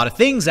struggle with a lot of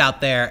things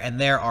out there, and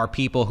there are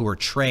people who are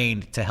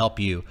trained to help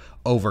you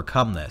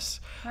overcome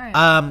this.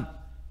 Right.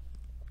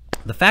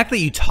 The fact that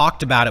you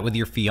talked about it with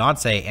your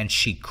fiance and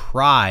she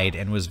cried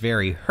and was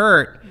very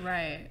hurt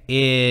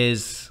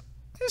is,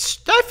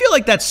 I feel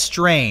like that's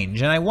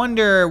strange. And I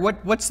wonder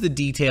what's the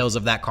details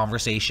of that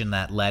conversation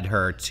that led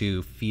her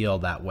to feel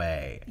that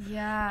way.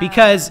 Yeah.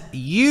 Because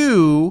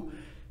you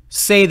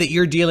say that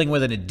you're dealing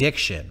with an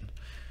addiction.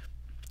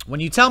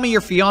 When you tell me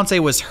your fiance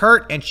was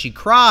hurt and she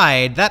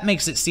cried, that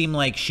makes it seem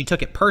like she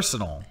took it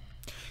personal.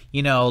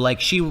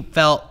 Like she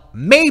felt,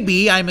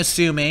 maybe I'm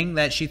assuming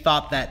that she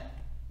thought that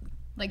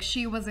like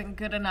she wasn't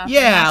good enough. Yeah,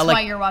 and that's like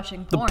why you're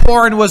watching porn. The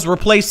porn was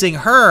replacing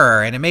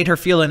her, and it made her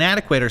feel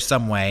inadequate or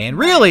some way. And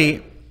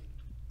really,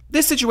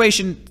 this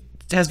situation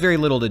has very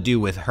little to do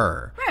with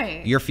her.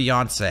 Right. Your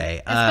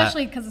fiance.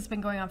 Especially because it's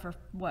been going on for,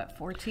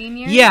 14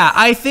 years? Yeah,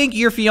 I think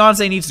your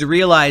fiance needs to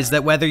realize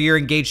that whether you're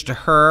engaged to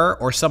her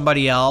or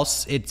somebody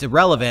else, it's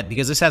irrelevant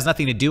because this has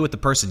nothing to do with the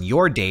person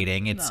you're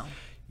dating. It's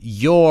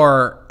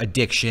your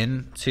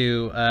addiction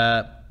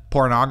to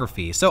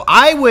pornography. So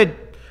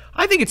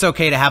I think it's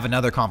okay to have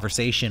another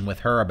conversation with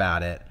her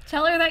about it.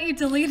 Tell her that you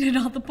deleted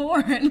all the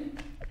porn.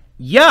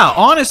 Yeah,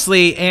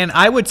 honestly, and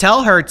I would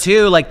tell her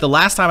too, like the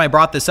last time I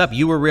brought this up,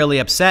 you were really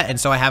upset, and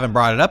so I haven't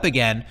brought it up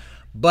again.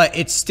 But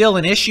it's still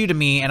an issue to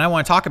me, and I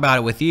want to talk about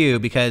it with you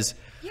because...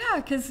 Yeah,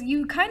 because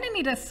you kind of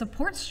need a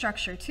support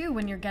structure too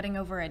when you're getting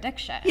over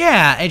addiction.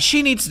 Yeah, and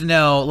she needs to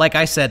know, like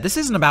I said, this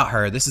isn't about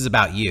her, this is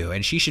about you,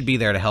 and she should be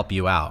there to help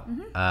you out.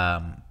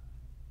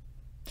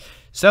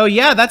 So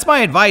yeah, that's my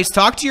advice.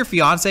 Talk to your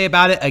fiance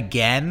about it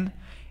again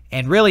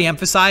and really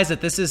emphasize that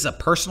this is a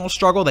personal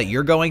struggle that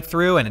you're going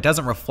through and it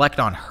doesn't reflect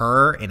on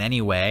her in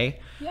any way.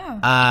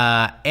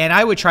 Yeah. And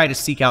I would try to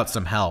seek out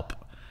some help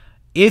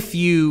if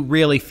you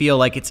really feel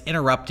like it's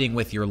interrupting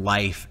with your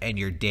life and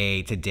your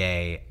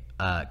day-to-day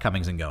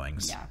comings and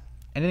goings. Yeah.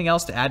 Anything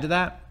else to add to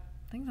that?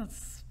 I think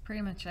that's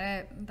pretty much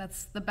it.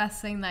 That's the best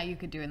thing that you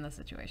could do in this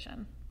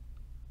situation.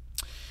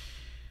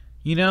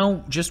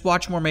 Just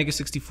watch more Mega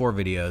 64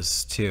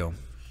 videos too.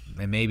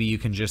 And maybe you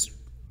can just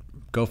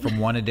go from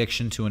one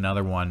addiction to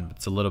another one.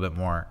 It's a little bit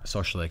more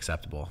socially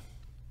acceptable.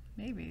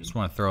 Maybe. Just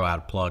want to throw out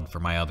a plug for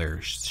my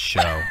other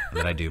show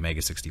that I do,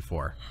 Mega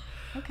 64.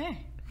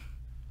 Okay.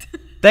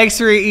 Thanks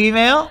for your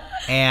email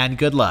and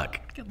good luck.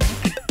 Good luck.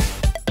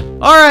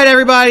 All right,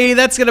 everybody,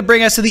 that's going to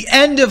bring us to the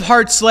end of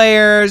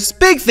HeartSlayers.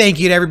 Big thank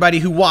you to everybody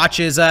who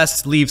watches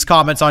us, leaves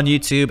comments on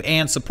YouTube,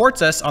 and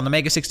supports us on the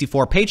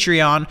Mega64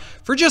 Patreon.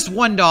 For just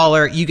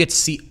 $1, you get to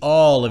see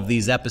all of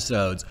these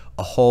episodes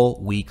a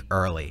whole week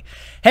early.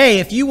 Hey,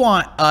 if you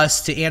want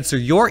us to answer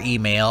your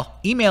email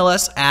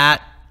us at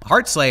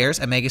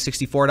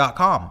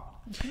heartslayers@mega64.com.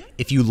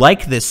 If you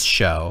like this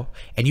show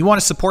and you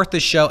want to support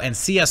this show and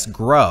see us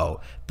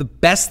grow, the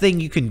best thing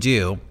you can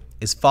do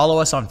is follow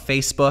us on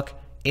Facebook,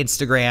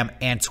 Instagram,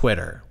 and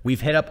Twitter. We've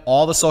hit up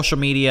all the social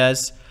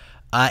medias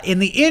in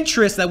the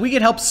interest that we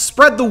can help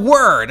spread the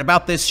word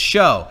about this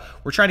show.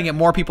 We're trying to get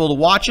more people to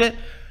watch it.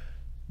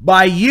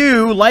 By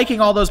you liking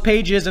all those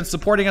pages and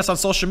supporting us on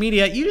social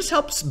media, you just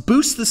help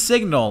boost the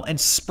signal and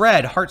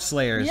spread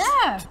HeartSlayers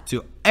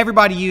to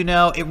everybody you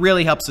know. It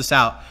really helps us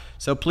out.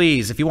 So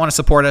please, if you want to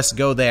support us,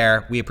 go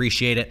there. We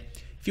appreciate it.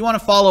 If you want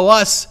to follow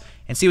us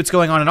and see what's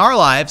going on in our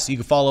lives, you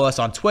can follow us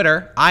on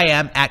Twitter. I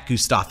am at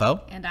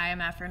Gustavo. And I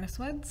am at Furnace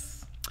Woods.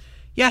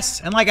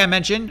 Yes, and like I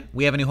mentioned,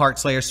 we have a new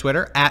HeartSlayers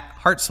Twitter, at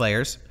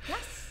HeartSlayers. Yes.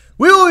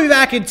 We will be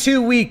back in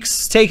 2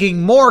 weeks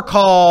taking more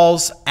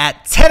calls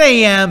at 10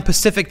 a.m.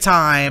 Pacific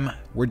time.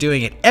 We're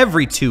doing it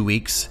every 2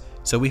 weeks,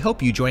 so we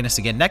hope you join us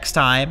again next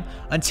time.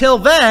 Until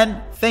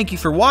then, thank you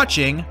for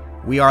watching.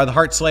 We are the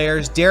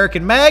HeartSlayers, Derrick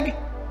and Meg.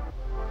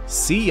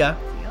 See ya.